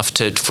long enough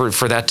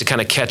for that to kind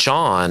of catch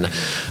on,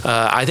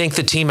 I think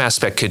the team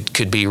aspect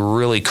could be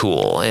really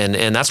cool,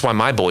 and that's why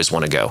my boys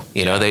want to go.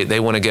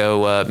 They want to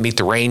go meet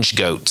the range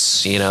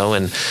goats.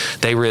 And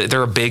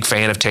they're a big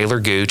fan of Taylor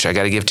Gooch. I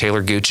got to give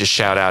Taylor Gooch a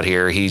shout out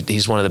here.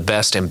 He's one of the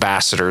best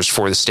ambassadors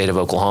for the state of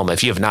Oklahoma.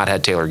 If you have not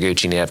had Taylor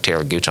Gooch, you need to have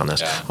Taylor Gooch on the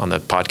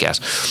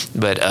podcast.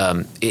 But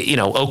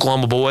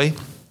Oklahoma boy.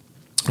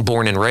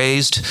 born and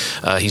raised.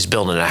 He's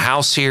building a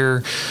house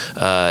here.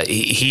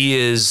 He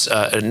is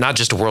not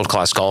just a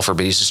world-class golfer,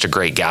 but he's just a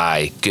great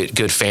guy,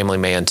 good family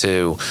man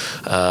too,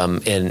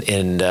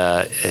 and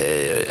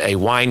a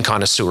wine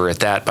connoisseur at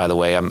that. By the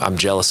way, I'm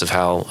jealous of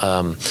how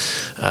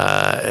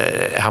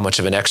much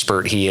of an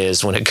expert he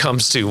is when it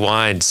comes to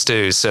wines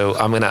too. So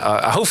I'm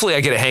gonna hopefully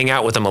I get to hang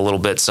out with him a little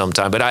bit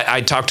sometime. But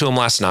I talked to him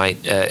last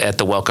night at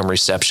the welcome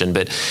reception.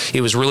 But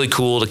it was really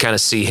cool to kind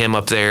of see him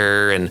up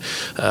there, and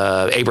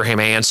Abraham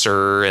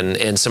Answer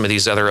and some of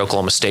these other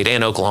Oklahoma State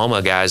and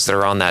Oklahoma guys that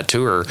are on that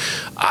tour.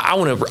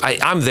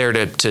 I'm there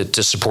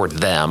to support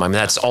them. I mean,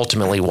 that's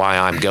ultimately why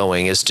I'm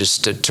going, is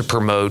just to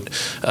promote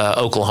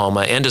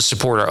Oklahoma and to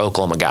support our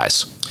Oklahoma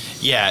guys.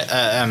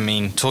 Yeah, I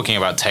mean, talking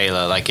about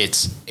Taylor, like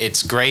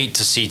it's great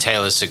to see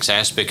Taylor's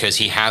success because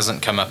he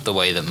hasn't come up the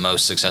way that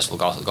most successful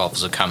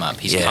golfers have come up.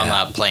 He's come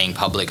up playing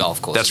public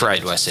golf courses in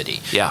Midwest City.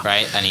 Yeah.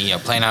 Right? And he,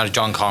 playing out of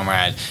John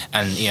Conrad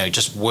and,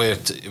 just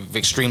worked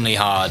extremely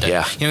hard.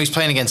 And, he's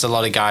playing against a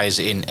lot of guys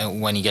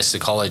when he gets to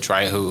college,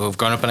 right, who have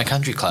grown up in a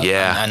country club.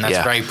 Yeah. And that's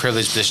a very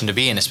privileged position to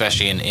be in,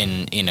 especially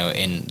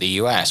in the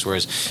US,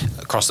 whereas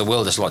across the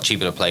world it's a lot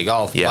cheaper to play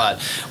golf. Yeah.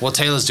 But what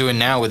Taylor's doing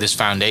now with this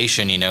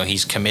foundation,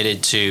 he's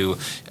committed to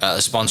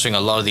sponsoring a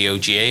lot of the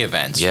OGA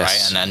events,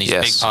 right? And he's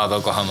a big part of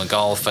Oklahoma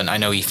golf. And I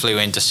know he flew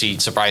in to see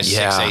surprise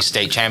 6A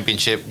state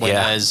championship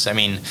winners. I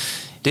mean,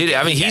 dude,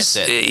 I mean,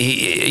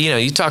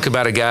 you talk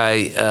about a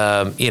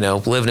guy,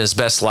 living his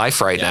best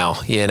life right now,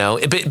 But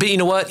you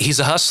know what? He's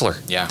a hustler.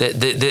 Yeah.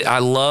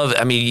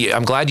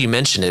 I'm glad you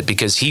mentioned it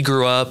because he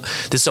grew up,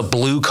 this is a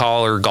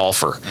blue-collar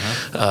golfer.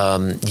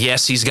 Mm-hmm.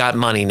 Yes, he's got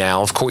money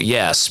now, of course,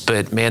 yes.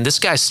 But, man, this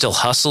guy still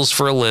hustles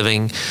for a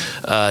living.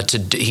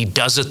 He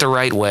does it the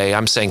right way.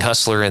 I'm saying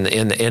hustler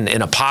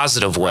in a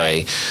positive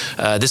way.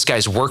 This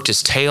guy's worked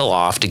his tail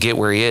off to get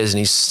where he is, and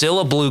he's still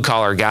a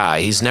blue-collar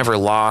guy. He's never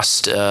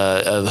lost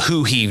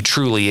who he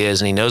truly is,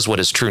 and he knows what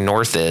his true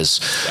north is.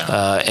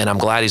 Yeah. And I'm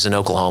glad he's an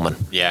Oklahoman.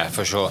 Yeah,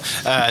 for sure.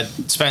 Talk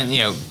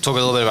a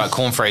little bit about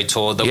Korn Ferry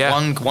Tour.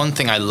 The one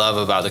thing I love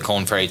about the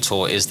Korn Ferry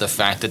Tour is the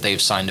fact that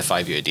they've signed a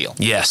 5-year deal.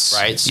 Yes.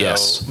 Right? So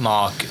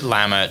Mark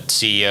Lammert,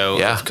 CEO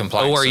of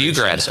Compliance ORU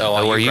Solutions.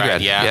 ORU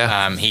grad.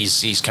 Yeah.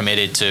 He's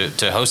committed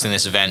to hosting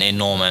this event in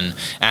Norman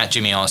at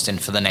Jimmy Austin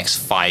for the next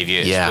 5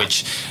 years,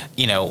 which,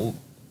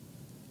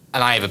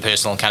 and I have a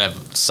personal kind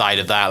of side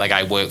of that. Like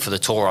I work for the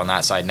tour on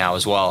that side now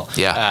as well.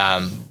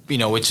 Yeah.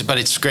 But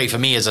it's great for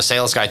me as a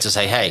sales guy to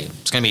say, hey,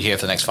 it's going to be here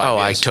for the next 5 years. Oh,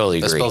 I totally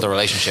agree. Let's build a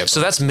relationship. So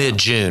that's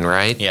mid-June,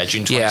 right? Yeah,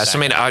 June 22nd. Yeah,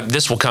 so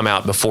this will come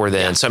out before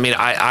then. Yeah. So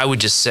I would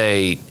just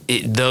say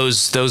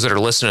those that are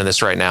listening to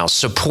this right now,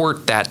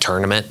 support that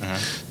tournament.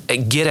 Mm-hmm.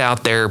 Get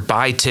out there,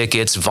 buy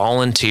tickets,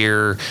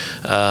 volunteer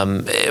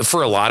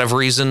for a lot of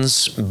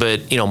reasons.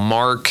 But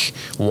Mark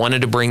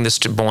wanted to bring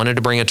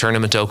a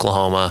tournament to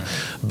Oklahoma.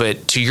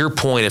 But to your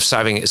point of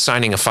signing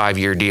a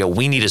 5-year deal,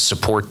 we need to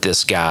support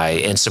this guy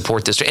and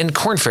support this. And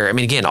Korn Ferry, I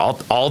mean, again,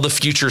 all the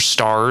future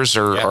stars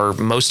or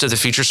most of the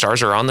future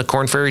stars are on the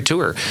Korn Ferry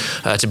Tour.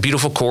 It's a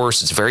beautiful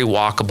course. It's very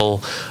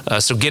walkable.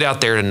 So get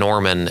out there to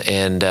Norman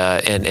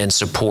and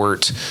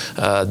support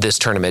this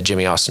tournament,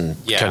 Jimmy Austin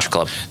Country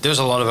Club. There's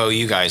a lot of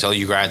OU guys.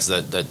 OU grads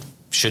that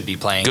should be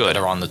playing that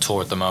are on the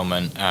tour at the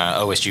moment.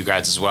 OSU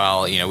grads as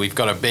well. We've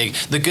got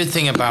the good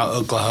thing about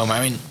Oklahoma,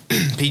 I mean,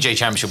 PGA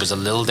Championship was a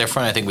little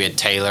different. I think we had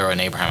Taylor and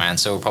Abraham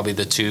Ansel, probably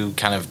the two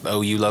kind of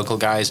OU local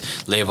guys.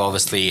 Liv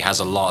obviously has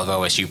a lot of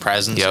OSU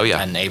presence,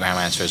 and Abraham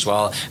Ansel as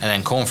well. And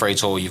then Korn Ferry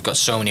Tour, you've got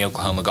so many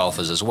Oklahoma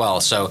golfers as well.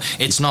 So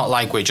it's not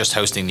like we're just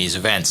hosting these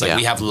events. Like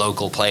we have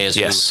local players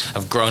who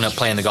have grown up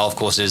playing the golf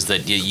courses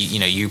that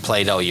you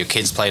played or your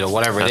kids played or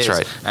whatever it is.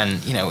 Right.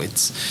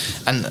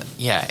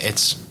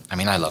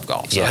 And I love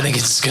golf, so I think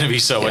it's going to be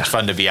so much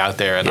fun to be out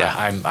there, and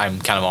I'm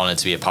kind of honored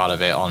to be a part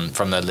of it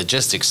from the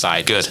logistics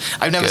side. Good.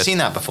 I've never seen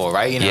that before,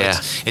 right?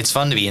 It's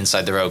fun to be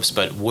inside the ropes,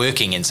 but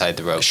working inside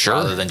the ropes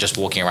rather than just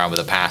walking around with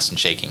a pass and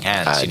shaking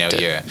hands.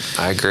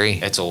 I agree.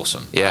 It's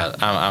awesome. Yeah,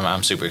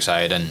 I'm super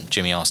excited, and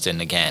Jimmy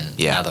Austin again,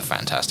 another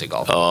fantastic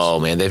golf course. Oh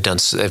man, they've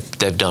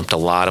dumped a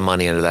lot of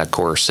money into that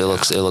course. It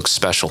looks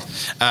special.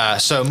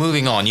 So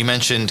moving on, you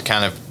mentioned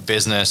kind of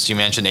business, you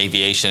mentioned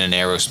aviation and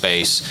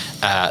aerospace.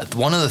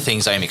 One of the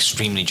things I'm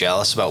extremely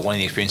jealous about, one of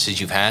the experiences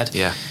you've had,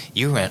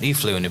 you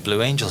flew in a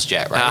Blue Angels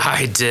jet, right?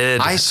 I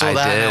did. I saw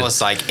that and I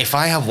was like, if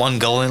I have one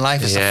goal in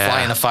life, it's to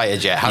fly in a fighter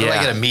jet. How do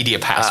I get a media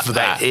pass for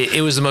that?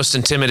 It was the most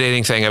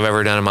intimidating thing I've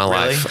ever done in my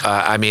life.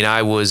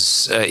 I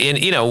was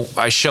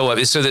I show up.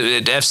 So the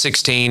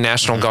F-16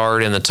 National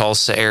Guard in the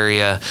Tulsa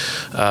area.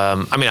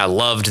 I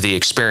loved the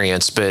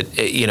experience, but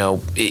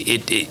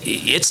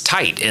it's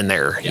tight in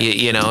there.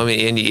 Yeah.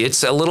 And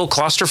it's a little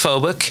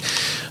claustrophobic.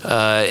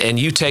 And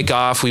you take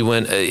off.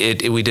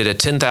 We did a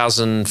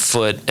 10,000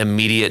 foot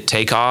immediate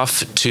takeoff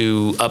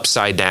to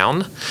upside down.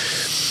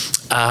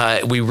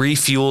 We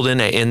refueled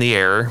in the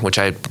air, which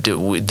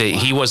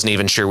he wasn't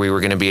even sure we were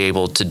going to be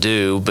able to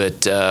do,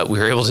 but we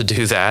were able to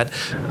do that.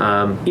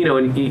 And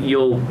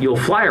you'll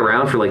fly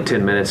around for like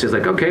 10 minutes. It's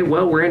like, okay,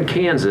 well, we're in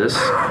Kansas.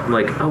 I'm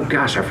like, oh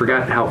gosh, I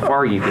forgot how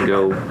far you can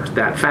go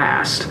that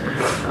fast.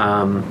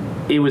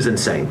 It was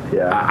insane.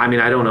 Yeah. I mean,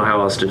 I don't know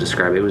how else to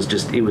describe it.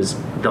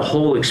 The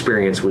whole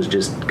experience was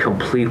just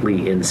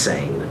completely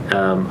insane.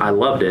 I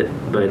loved it,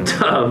 but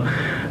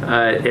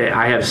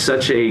I have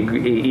such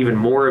even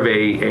more of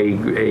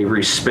a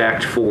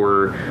respect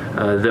for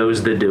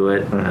those that do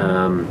it.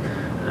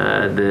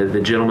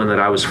 The gentleman that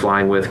I was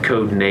flying with,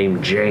 code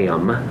name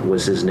Jam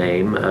was his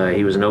name.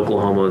 He was an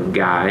Oklahoma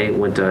guy,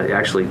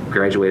 actually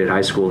graduated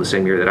high school the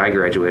same year that I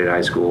graduated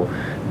high school.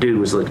 Dude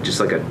was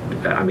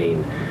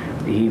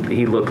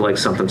he looked like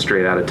something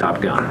straight out of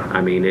Top Gun.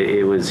 I mean,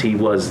 he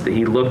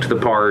looked the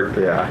part.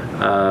 Yeah.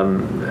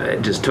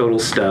 Just total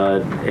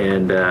stud,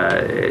 and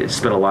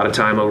spent a lot of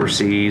time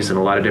overseas and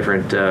a lot of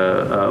different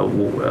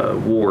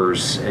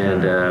wars.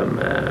 And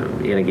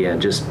again,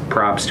 just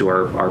props to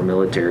our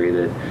military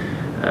that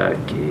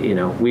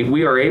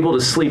we are able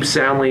to sleep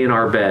soundly in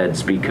our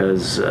beds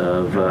because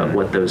of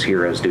what those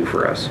heroes do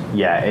for us.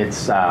 Yeah,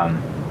 it's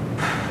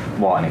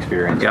what an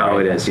experience. Oh,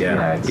 right? it is.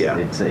 Yeah,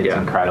 it's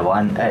incredible,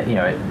 and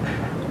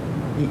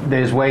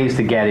there's ways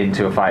to get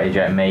into a fighter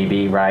jet,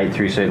 maybe, right,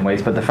 through certain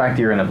ways, but the fact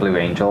that you're in a Blue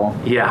Angel,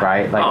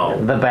 right,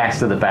 like the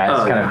best of the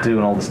best, of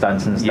doing all the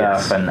stunts and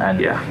stuff, and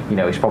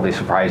he's probably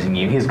surprising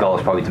you. His goal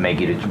is probably to make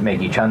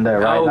you chunder,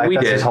 right? Oh,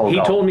 that's did. His whole he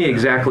goal. told me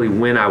exactly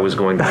when I was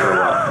going to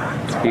throw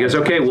up. He goes,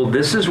 okay, well,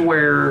 this is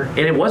where, and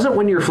it wasn't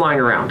when you're flying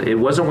around. It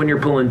wasn't when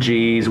you're pulling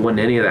G's, wasn't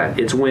any of that.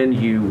 It's when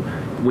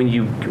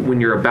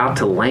you're about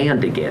to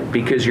land again,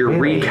 because you're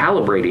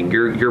recalibrating.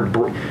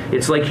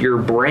 It's like your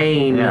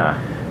brain.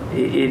 Yeah.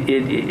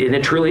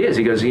 It truly is.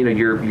 He goes,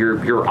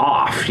 you're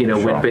off. And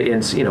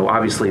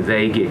obviously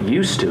they get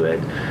used to it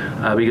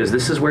because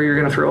this is where you're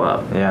going to throw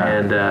up. Yeah.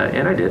 And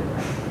I did.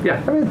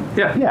 Yeah.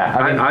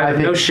 I have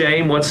no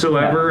shame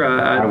whatsoever.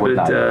 I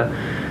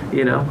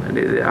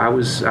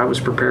was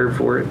prepared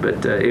for it,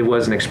 but it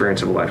was an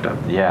experience of a lifetime.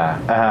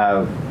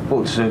 Yeah.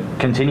 Well, so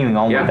continuing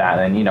on with that,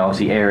 then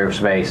obviously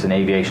aerospace and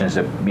aviation is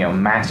a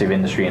massive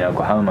industry in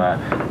Oklahoma.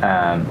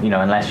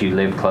 Unless you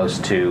live close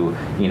to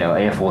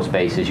Air Force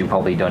bases, you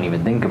probably don't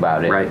even think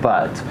about it. Right.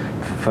 But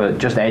for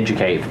just to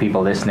educate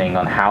people listening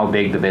on how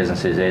big the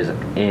business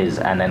is,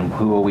 and then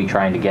who are we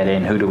trying to get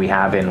in? Who do we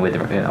have in with?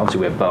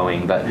 Obviously, we have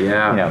Boeing, but a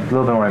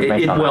little bit more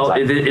information on that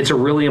side. It's a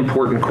really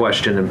important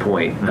question and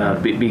point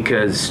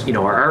because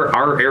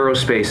our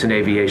aerospace and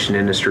aviation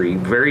industry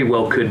very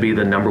well could be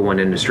the number one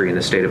industry in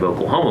the state of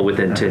Oklahoma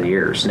within 10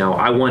 years. Now,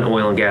 I want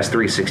oil and gas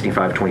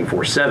 365,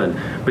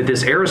 24/7, but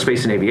this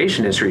aerospace and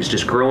aviation industry is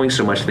just growing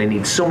so much. They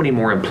need so many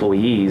more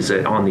employees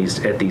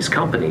at these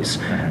companies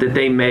that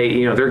they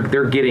may,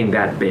 they're getting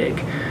that big.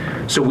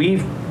 So we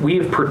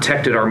have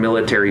protected our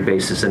military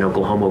bases in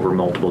Oklahoma over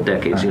multiple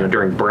decades.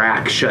 During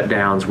BRAC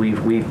shutdowns,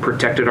 we've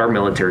protected our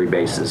military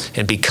bases.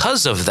 And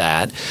because of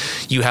that,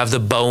 you have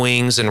the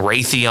Boeings and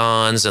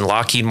Raytheons and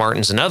Lockheed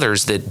Martins and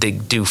others that they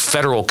do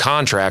federal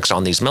contracts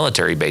on these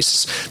military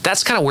bases.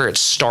 That's kind of where it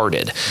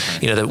started.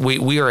 That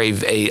we are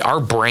our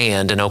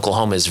brand in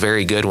Oklahoma is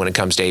very good when it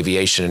comes to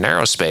aviation and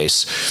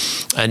aerospace.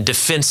 And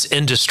defense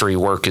industry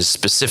work is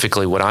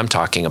specifically what I'm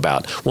talking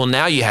about. Well,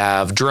 now you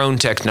have drone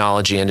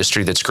technology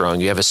industry that's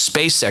growing. You have a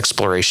space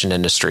exploration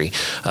industry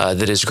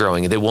that is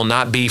growing that will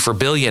not be for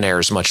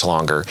billionaires much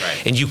longer.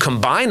 Right. And you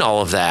combine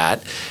all of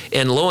that,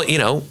 and lo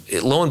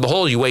and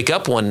behold, you wake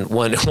up one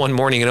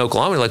morning in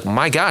Oklahoma, you're like,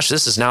 my gosh,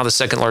 this is now the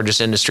second largest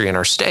industry in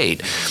our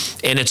state,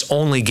 and it's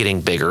only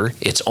getting bigger.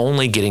 It's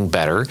only getting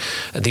better.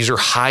 These are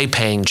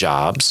high-paying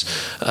jobs.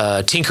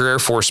 Tinker Air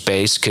Force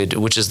Base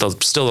which is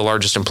still the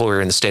largest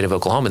employer in the state of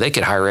Oklahoma, they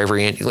could hire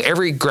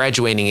every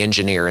graduating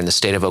engineer in the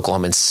state of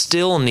Oklahoma and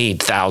still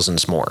need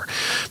thousands more.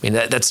 I mean,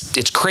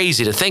 it's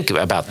crazy to think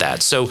about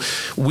that. So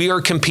we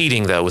are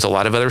competing though with a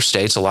lot of other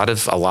states. A lot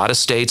of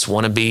states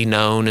want to be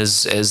known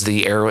as an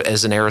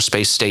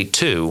aerospace state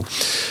too,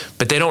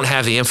 but they don't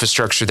have the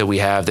infrastructure that we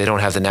have. They don't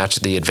have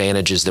the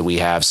advantages that we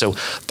have. So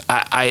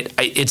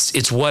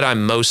it's what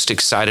I'm most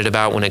excited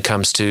about when it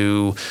comes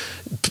to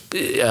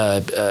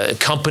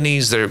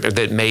companies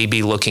that may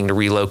be looking to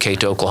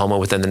relocate to Oklahoma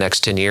within the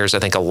next 10 years. I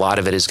think a lot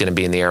of it is going to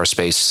be in the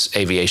aerospace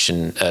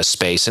aviation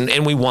space,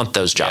 and we want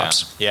those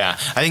jobs. Yeah.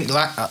 I think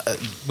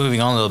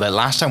moving on a little bit,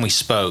 last time we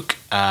spoke,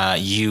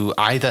 you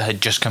either had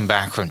just come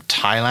back from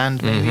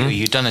Thailand, maybe, or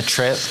you'd done a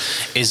trip.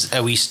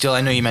 Are we still,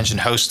 I know you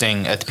mentioned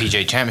hosting at the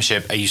PGA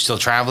Championship. Are you still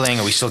traveling?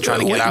 Are we still trying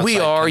to get outside? We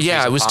are,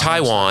 yeah. It was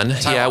Taiwan.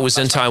 Yeah, it was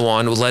in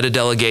Taiwan. We led a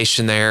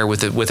delegation there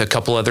with a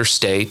couple other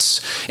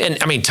states. And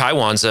I mean,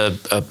 Taiwan's a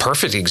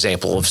perfect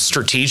example of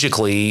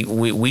strategically,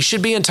 we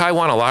should be in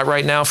Taiwan a lot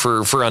right now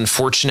for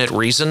unfortunate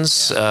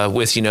reasons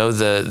with,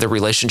 the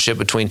relationship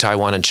between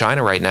Taiwan and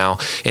China right now,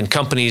 and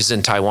companies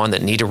in Taiwan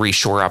that need to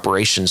reshore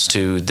operations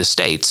to the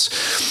States.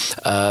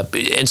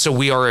 And so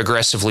we are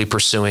aggressively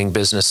pursuing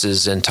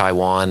businesses in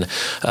Taiwan.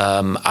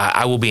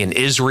 I will be in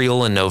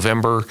Israel in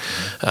November.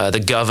 The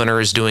governor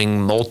is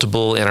doing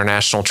multiple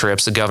international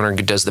trips. The governor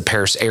does the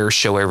Paris Air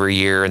Show every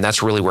year, and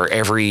that's really where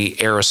every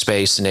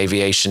aerospace and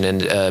aviation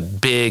and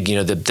big,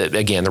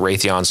 the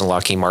Raytheons and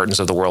Lockheed Martins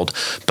of the world,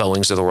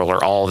 Boeings of the world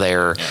are all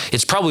there. Yeah.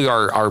 It's probably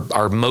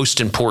our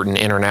most important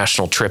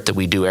international trip that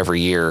we do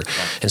every year,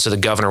 and so the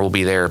governor will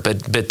be there.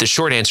 But the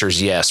short answer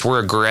is yes. We're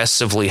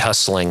aggressively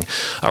hustling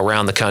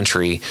around the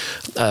country,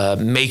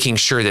 making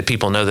sure that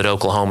people know that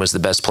Oklahoma is the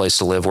best place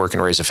to live, work,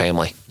 and raise a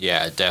family.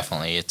 Yeah,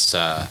 definitely. It's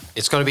got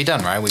to be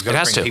done, right? We've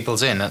got to bring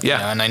people's in.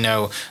 Yeah. And I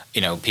know,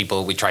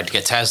 people, we tried to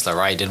get Tesla,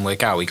 right? It didn't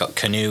work out. We got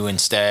Canoe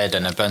instead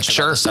and a bunch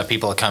of other stuff.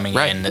 People are coming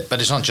in.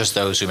 But it's not just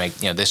those who make,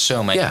 there's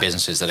so many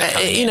businesses that are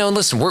coming in.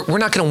 Listen, we're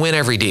not going to win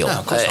every deal. No,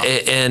 of course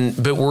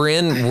not. But we're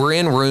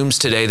in rooms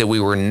today that we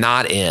were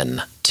not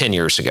in 10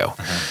 years ago.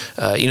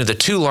 Mm-hmm. The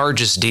two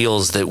largest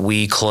deals that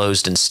we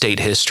closed in state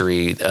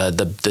history,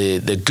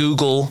 the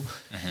Google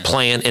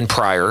plant in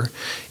Pryor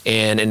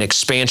and an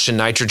expansion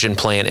nitrogen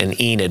plant in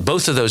Enid.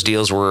 Both of those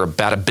deals were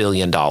about $1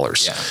 billion.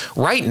 Yeah.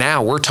 Right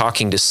now, we're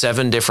talking to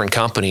 7 different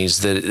companies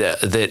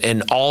that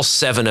and all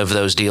 7 of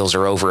those deals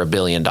are over $1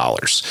 billion.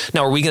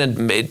 Now, are we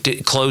going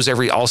to close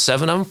all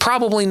 7 of them?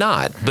 Probably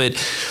not.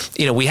 But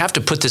we have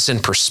to put this in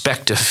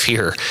perspective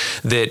here.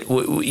 That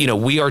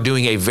we are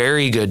doing a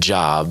very good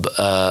job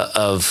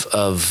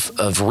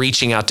of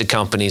reaching out to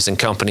companies and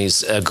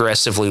companies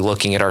aggressively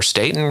looking at our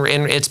state, and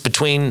it's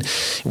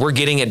we're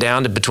getting it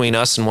down to between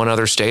us and one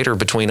other state, or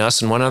between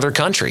us and one other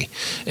country,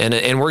 and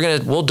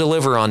we'll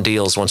deliver on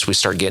deals once we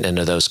start getting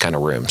into those kind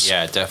of rooms.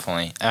 Yeah,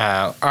 definitely.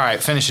 All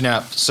right, finishing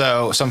up.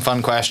 So some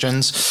fun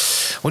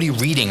questions. What are you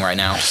reading right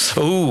now?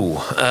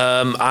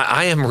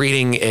 I am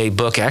reading a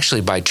book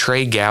actually by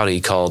Trey Gowdy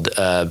called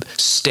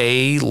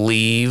Stay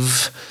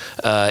Leave.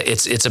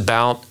 It's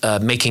about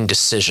making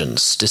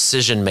decisions,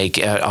 decision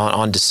making,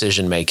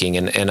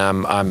 and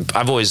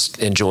I've always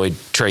enjoyed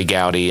Trey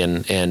Gowdy,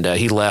 and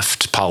he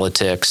left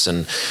politics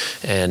and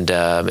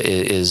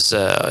is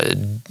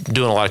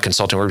doing a lot of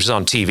consulting work. He's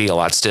on TV a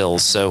lot still.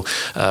 So,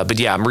 but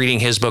yeah, I'm reading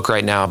his book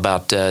right now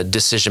about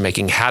decision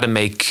making, how to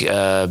make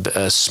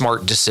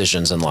smart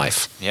decisions in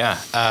life. Yeah,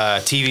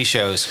 TV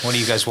shows. What do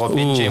you guys watch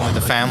binging with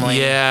the family?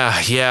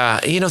 Yeah.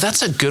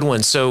 That's a good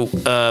one. So.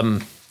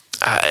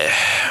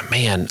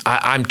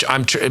 I'm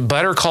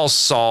Better Call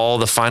Saul,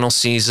 the final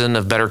season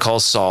of Better Call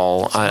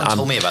Saul. Someone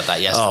told me about that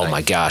yesterday. Oh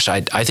my gosh,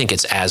 I think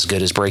it's as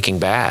good as Breaking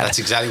Bad. That's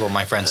exactly what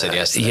my friend said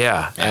yesterday.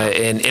 Yeah.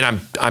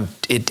 And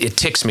it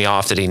ticks me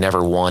off that he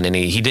never won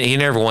any. He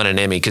never won an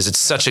Emmy because it's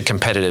such a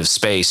competitive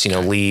space.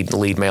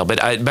 Lead male.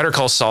 But Better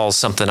Call Saul is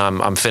something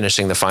I'm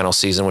finishing the final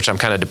season, which I'm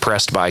kind of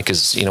depressed by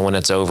because when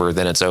it's over,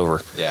 then it's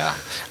over. Yeah.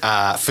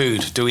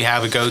 Food. Do we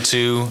have a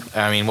go-to?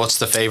 I mean, what's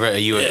the favorite? Are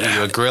you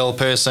a grill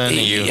person? Are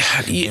you?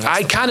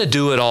 I kind of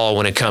do it all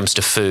when it comes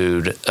to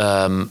food.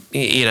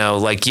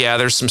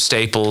 There's some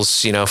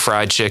staples,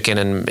 fried chicken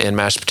and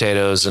mashed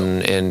potatoes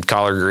and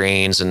collard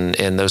greens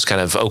and those kind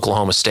of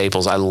Oklahoma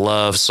staples. I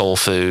love soul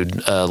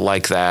food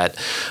like that.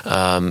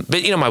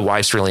 But my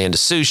wife's really into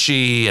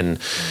sushi, and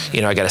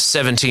I got a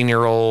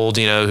 17-year-old,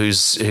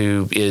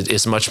 who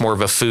is much more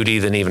of a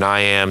foodie than even I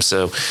am.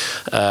 So,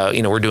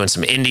 we're doing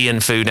some Indian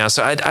food now.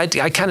 So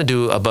I kind of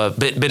do above.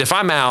 But if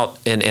I'm out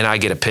and I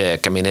get a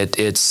pick, I mean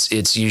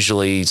it's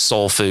usually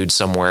soul food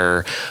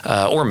somewhere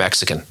or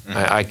Mexican.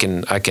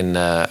 Mm-hmm.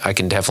 I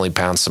can definitely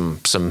pound some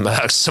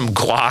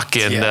guac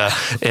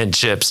and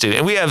chips too.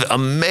 And we have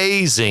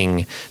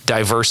amazing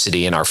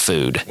diversity in our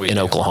food in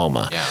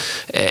Oklahoma. Yeah.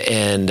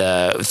 And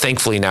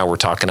thankfully now we're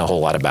talking a whole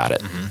lot about it.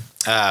 Mm-hmm.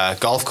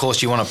 Golf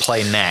course you want to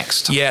play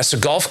next? Yeah, so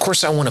golf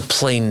course I want to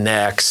play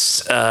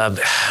next. I'm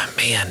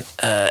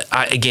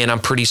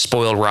pretty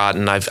spoiled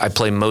rotten. I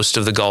play most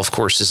of the golf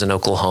courses in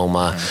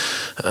Oklahoma.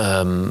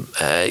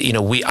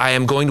 Mm-hmm. I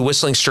am going to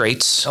Whistling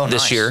Straits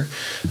this year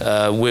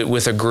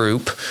with a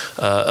group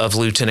of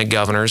lieutenant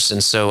governors,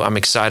 and so I'm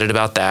excited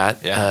about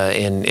that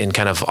in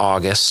kind of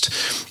August.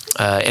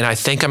 And I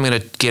think I'm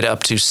going to get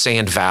up to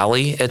Sand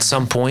Valley at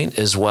some point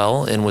as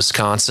well in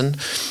Wisconsin.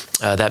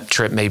 That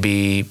trip may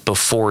be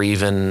before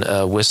even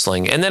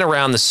Whistling, and then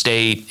around the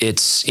state,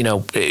 it's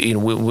we'll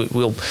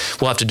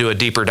have to do a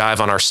deeper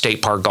dive on our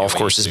state park golf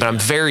courses. But I'm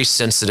very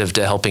sensitive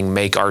to helping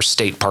make our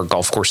state park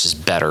golf courses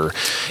better,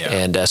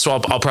 and so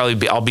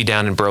I'll be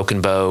down in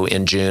Broken Bow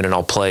in June, and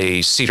I'll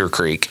play Cedar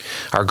Creek,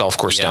 our golf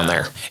course down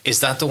there.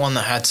 Is that the one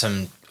that had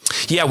some?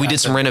 Yeah, we did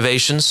some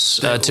renovations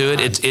to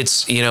it.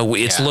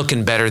 It's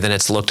looking better than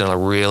it's looked in a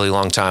really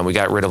long time. We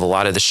got rid of a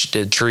lot of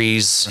the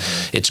trees.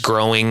 Mm-hmm. It's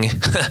growing,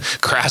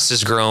 grass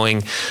is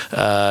growing,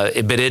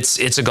 but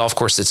it's a golf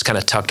course that's kind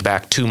of tucked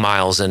back 2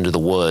 miles into the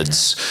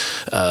woods,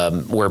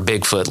 where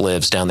Bigfoot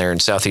lives down there in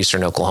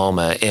southeastern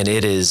Oklahoma, and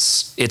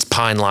it's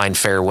pine line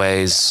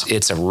fairways.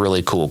 It's a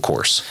really cool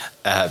course.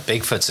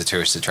 Bigfoot's a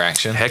tourist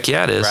attraction. Heck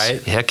yeah, it is.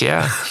 Right? Heck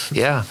yeah,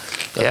 yeah.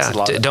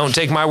 Don't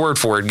take my word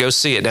for it. Go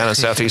see it down in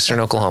southeastern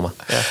Oklahoma.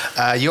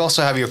 Yeah. You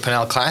also have your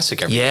Pinnell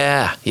Classic every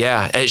year.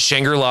 At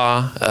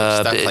Shangri-La.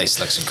 That place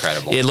looks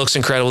incredible. It looks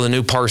incredible. The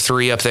new par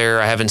 3 up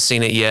there. I haven't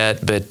seen it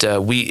yet, but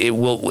it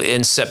will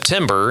in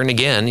September. And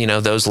again,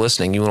 those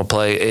listening, you want to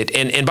play it.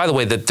 And by the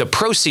way, the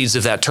proceeds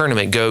of that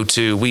tournament go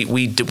to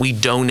we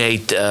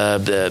donate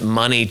the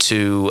money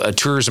to a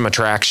tourism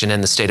attraction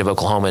in the state of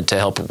Oklahoma to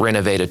help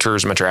renovate a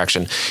tourism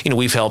attraction.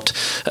 We've helped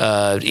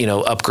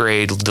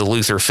upgrade the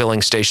Luther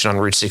filling station on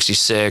Route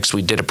 66.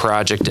 We did a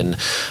project in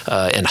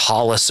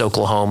Hollis,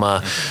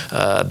 Oklahoma.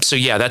 So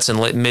that's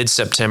in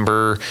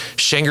mid-September.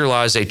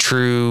 Shangri-La is a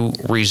true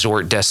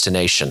resort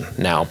destination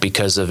now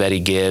because of Eddie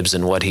Gibbs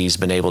and what he's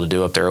been able to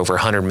do up there. Over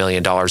 $100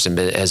 million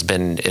has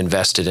been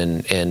invested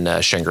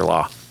in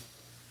Shangri-La.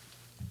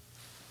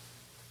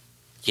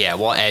 Yeah,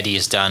 what Eddie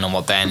has done and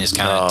what Ben is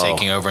kind of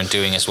taking over and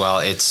doing as well,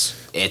 it's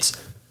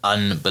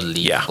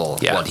unbelievable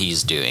what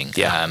he's doing.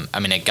 Yeah.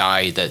 A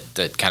guy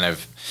that kind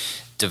of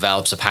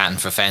develops a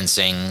patent for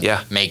fencing,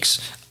 makes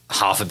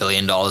 $500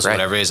 million,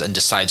 whatever it is, and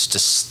decides to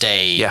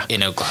stay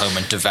in Oklahoma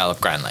and develop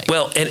Grand Lake.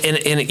 Well, and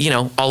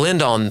I'll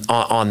end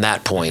on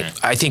that point.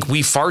 Mm-hmm. I think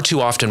far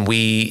too often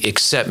we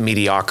accept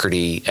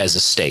mediocrity as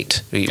a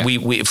state.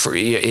 We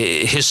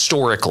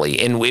historically,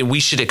 and we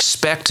should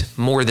expect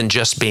more than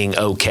just being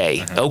okay.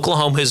 Mm-hmm.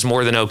 Oklahoma is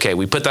more than okay.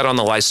 We put that on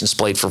the license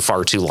plate for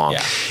far too long.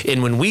 Yeah.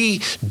 And when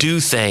we do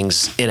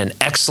things in an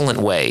excellent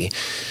way,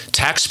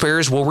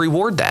 taxpayers will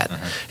reward that.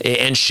 Mm-hmm.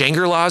 And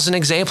Shangri-La is an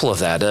example of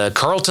that.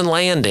 Carlton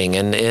Landing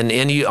and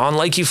on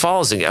Lake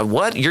Eufaula.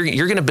 What?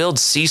 You're going to build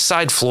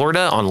Seaside,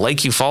 Florida on Lake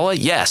Eufaula?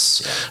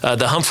 Yes.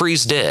 The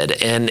Humphreys did.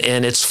 And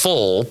it's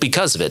full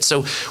because of it.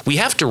 So we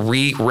have to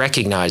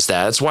recognize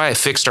that. That's why I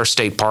fixed our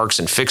state parks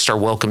and fixed our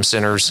welcome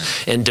centers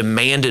and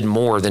demanded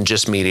more than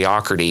just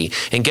mediocrity.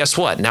 And guess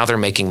what? Now they're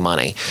making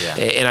money. Yeah.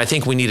 And I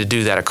think we need to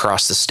do that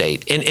across the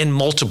state in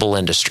multiple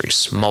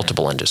industries.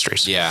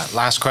 Yeah.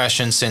 Last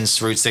question, since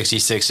Route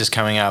 66 is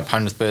coming up,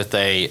 100th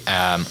birthday.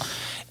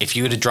 If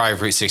you were to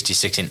drive Route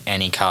 66 in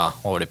any car,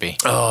 what would it be?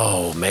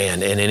 Oh,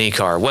 man, in any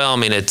car. Well,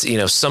 it's,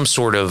 some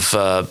sort of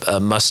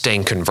a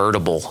Mustang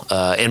convertible.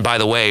 And by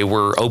the way,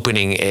 we're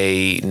opening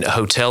a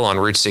hotel on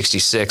Route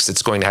 66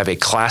 that's going to have a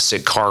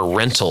classic car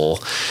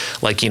rental,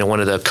 like, one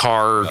of the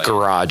car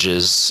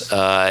garages.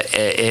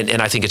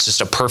 And I think it's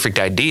just a perfect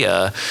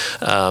idea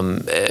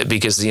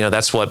because,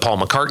 that's what Paul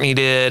McCartney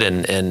did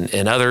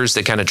and others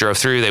that kind of drove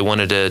through. They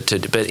wanted to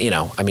but,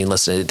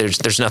 listen,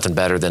 there's nothing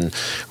better than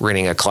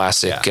renting a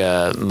classic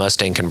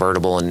Mustang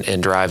convertible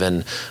and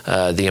driving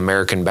the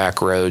American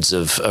back roads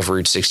of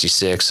Route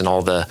 66 and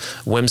all the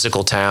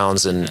whimsical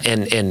towns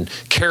and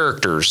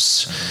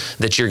characters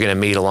that you're going to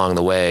meet along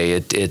the way.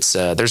 It's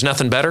there's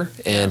nothing better,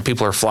 and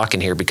people are flocking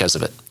here because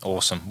of it.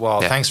 Awesome.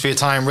 Well, thanks for your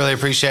time. Really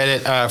appreciate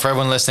it. For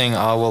everyone listening,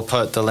 I will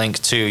put the link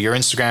to your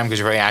Instagram because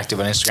you're very active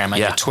on Instagram and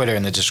your Twitter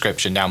in the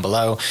description down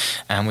below,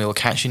 and we will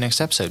catch you next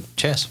episode.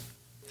 Cheers.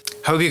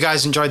 Hope you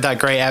guys enjoyed that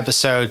great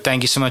episode.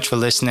 Thank you so much for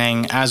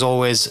listening. As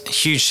always,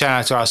 huge shout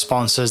out to our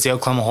sponsors, the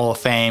Oklahoma Hall of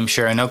Fame,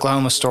 sharing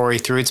Oklahoma story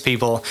through its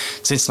people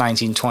since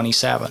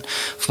 1927.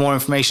 For more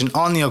information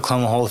on the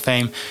Oklahoma Hall of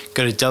Fame,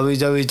 go to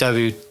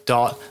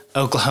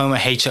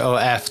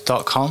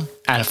www.oklahomahof.com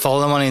and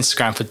follow them on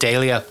Instagram for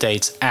daily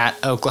updates at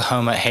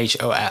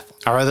oklahomahof.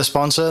 Our other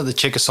sponsor, the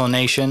Chickasaw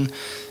Nation,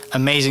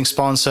 amazing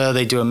sponsor.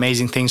 They do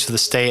amazing things for the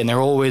state, and they're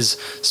always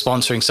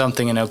sponsoring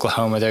something in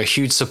Oklahoma. They're a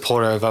huge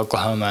supporter of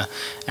Oklahoma,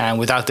 and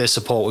without their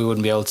support, we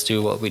wouldn't be able to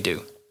do what we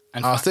do.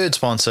 And our third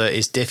sponsor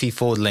is Diffie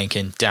Ford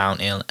Lincoln down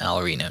in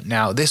El Reno.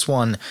 Now, this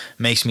one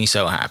makes me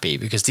so happy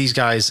because these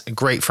guys are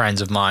great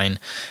friends of mine,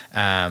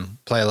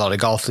 play a lot of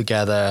golf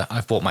together.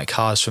 I've bought my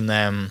cars from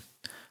them,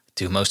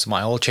 do most of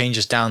my oil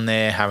changes down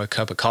there, have a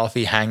cup of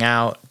coffee, hang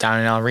out down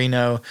in El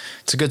Reno.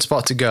 It's a good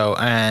spot to go.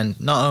 And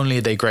not only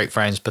are they great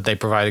friends, but they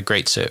provide a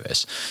great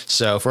service.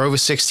 So for over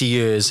 60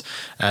 years,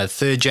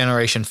 third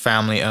generation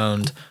family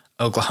owned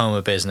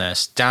Oklahoma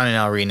business down in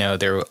El Reno.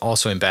 They're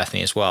also in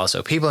Bethany as well.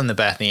 So people in the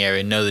Bethany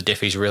area know the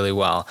Diffies really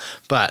well.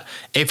 But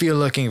if you're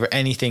looking for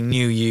anything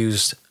new,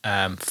 used,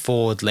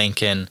 Ford,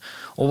 Lincoln,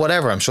 or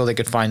whatever, I'm sure they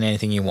could find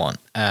anything you want.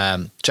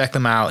 Check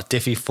them out,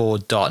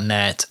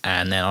 diffieford.net,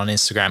 and then on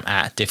Instagram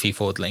at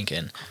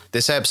diffiefordlincoln.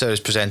 This episode is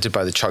presented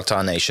by the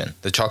Choctaw Nation.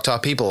 The Choctaw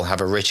people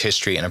have a rich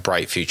history and a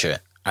bright future.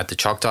 At the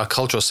Choctaw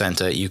Cultural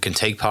Center, you can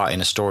take part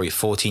in a story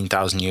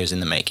 14,000 years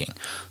in the making.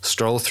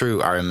 Stroll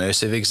through our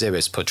immersive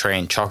exhibits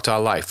portraying Choctaw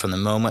life from the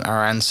moment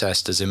our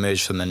ancestors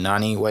emerged from the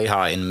Nani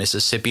Wehi in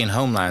Mississippian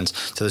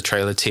homelands to the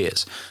Trail of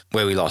Tears,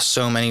 where we lost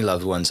so many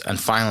loved ones, and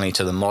finally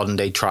to the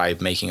modern-day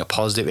tribe making a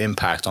positive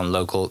impact on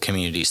local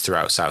communities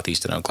throughout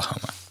southeastern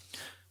Oklahoma.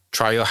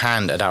 Try your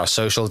hand at our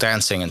social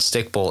dancing and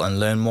stickball and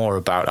learn more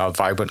about our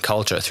vibrant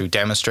culture through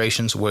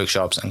demonstrations,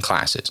 workshops, and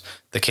classes.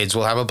 The kids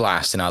will have a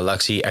blast in our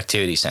Luxie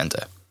Activity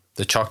Center.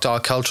 The Choctaw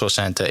Cultural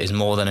Center is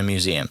more than a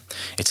museum.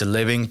 It's a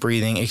living,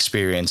 breathing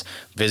experience.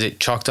 Visit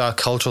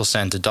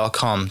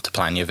ChoctawCulturalCenter.com to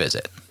plan your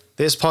visit.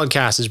 This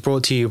podcast is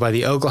brought to you by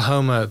the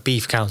Oklahoma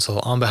Beef Council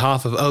on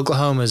behalf of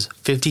Oklahoma's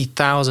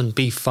 50,000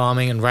 beef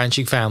farming and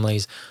ranching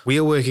families. We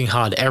are working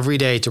hard every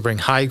day to bring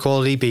high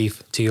quality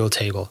beef to your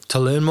table. To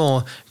learn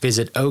more,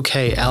 visit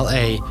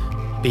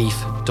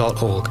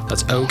oklabeef.org.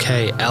 That's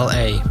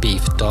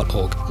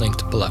oklabeef.org,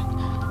 linked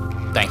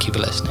below. Thank you for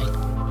listening.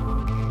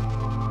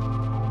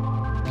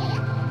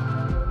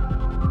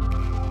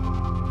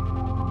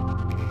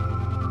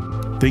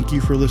 Thank you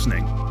for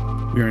listening.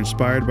 We are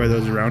inspired by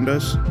those around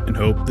us and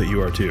hope that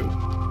you are too.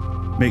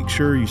 Make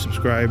sure you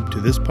subscribe to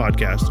this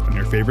podcast on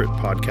your favorite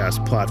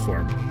podcast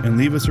platform and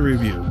leave us a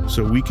review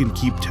so we can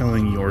keep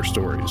telling your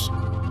stories.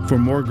 For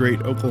more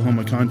great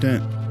Oklahoma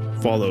content,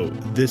 follow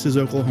This Is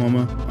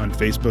Oklahoma on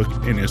Facebook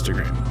and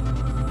Instagram.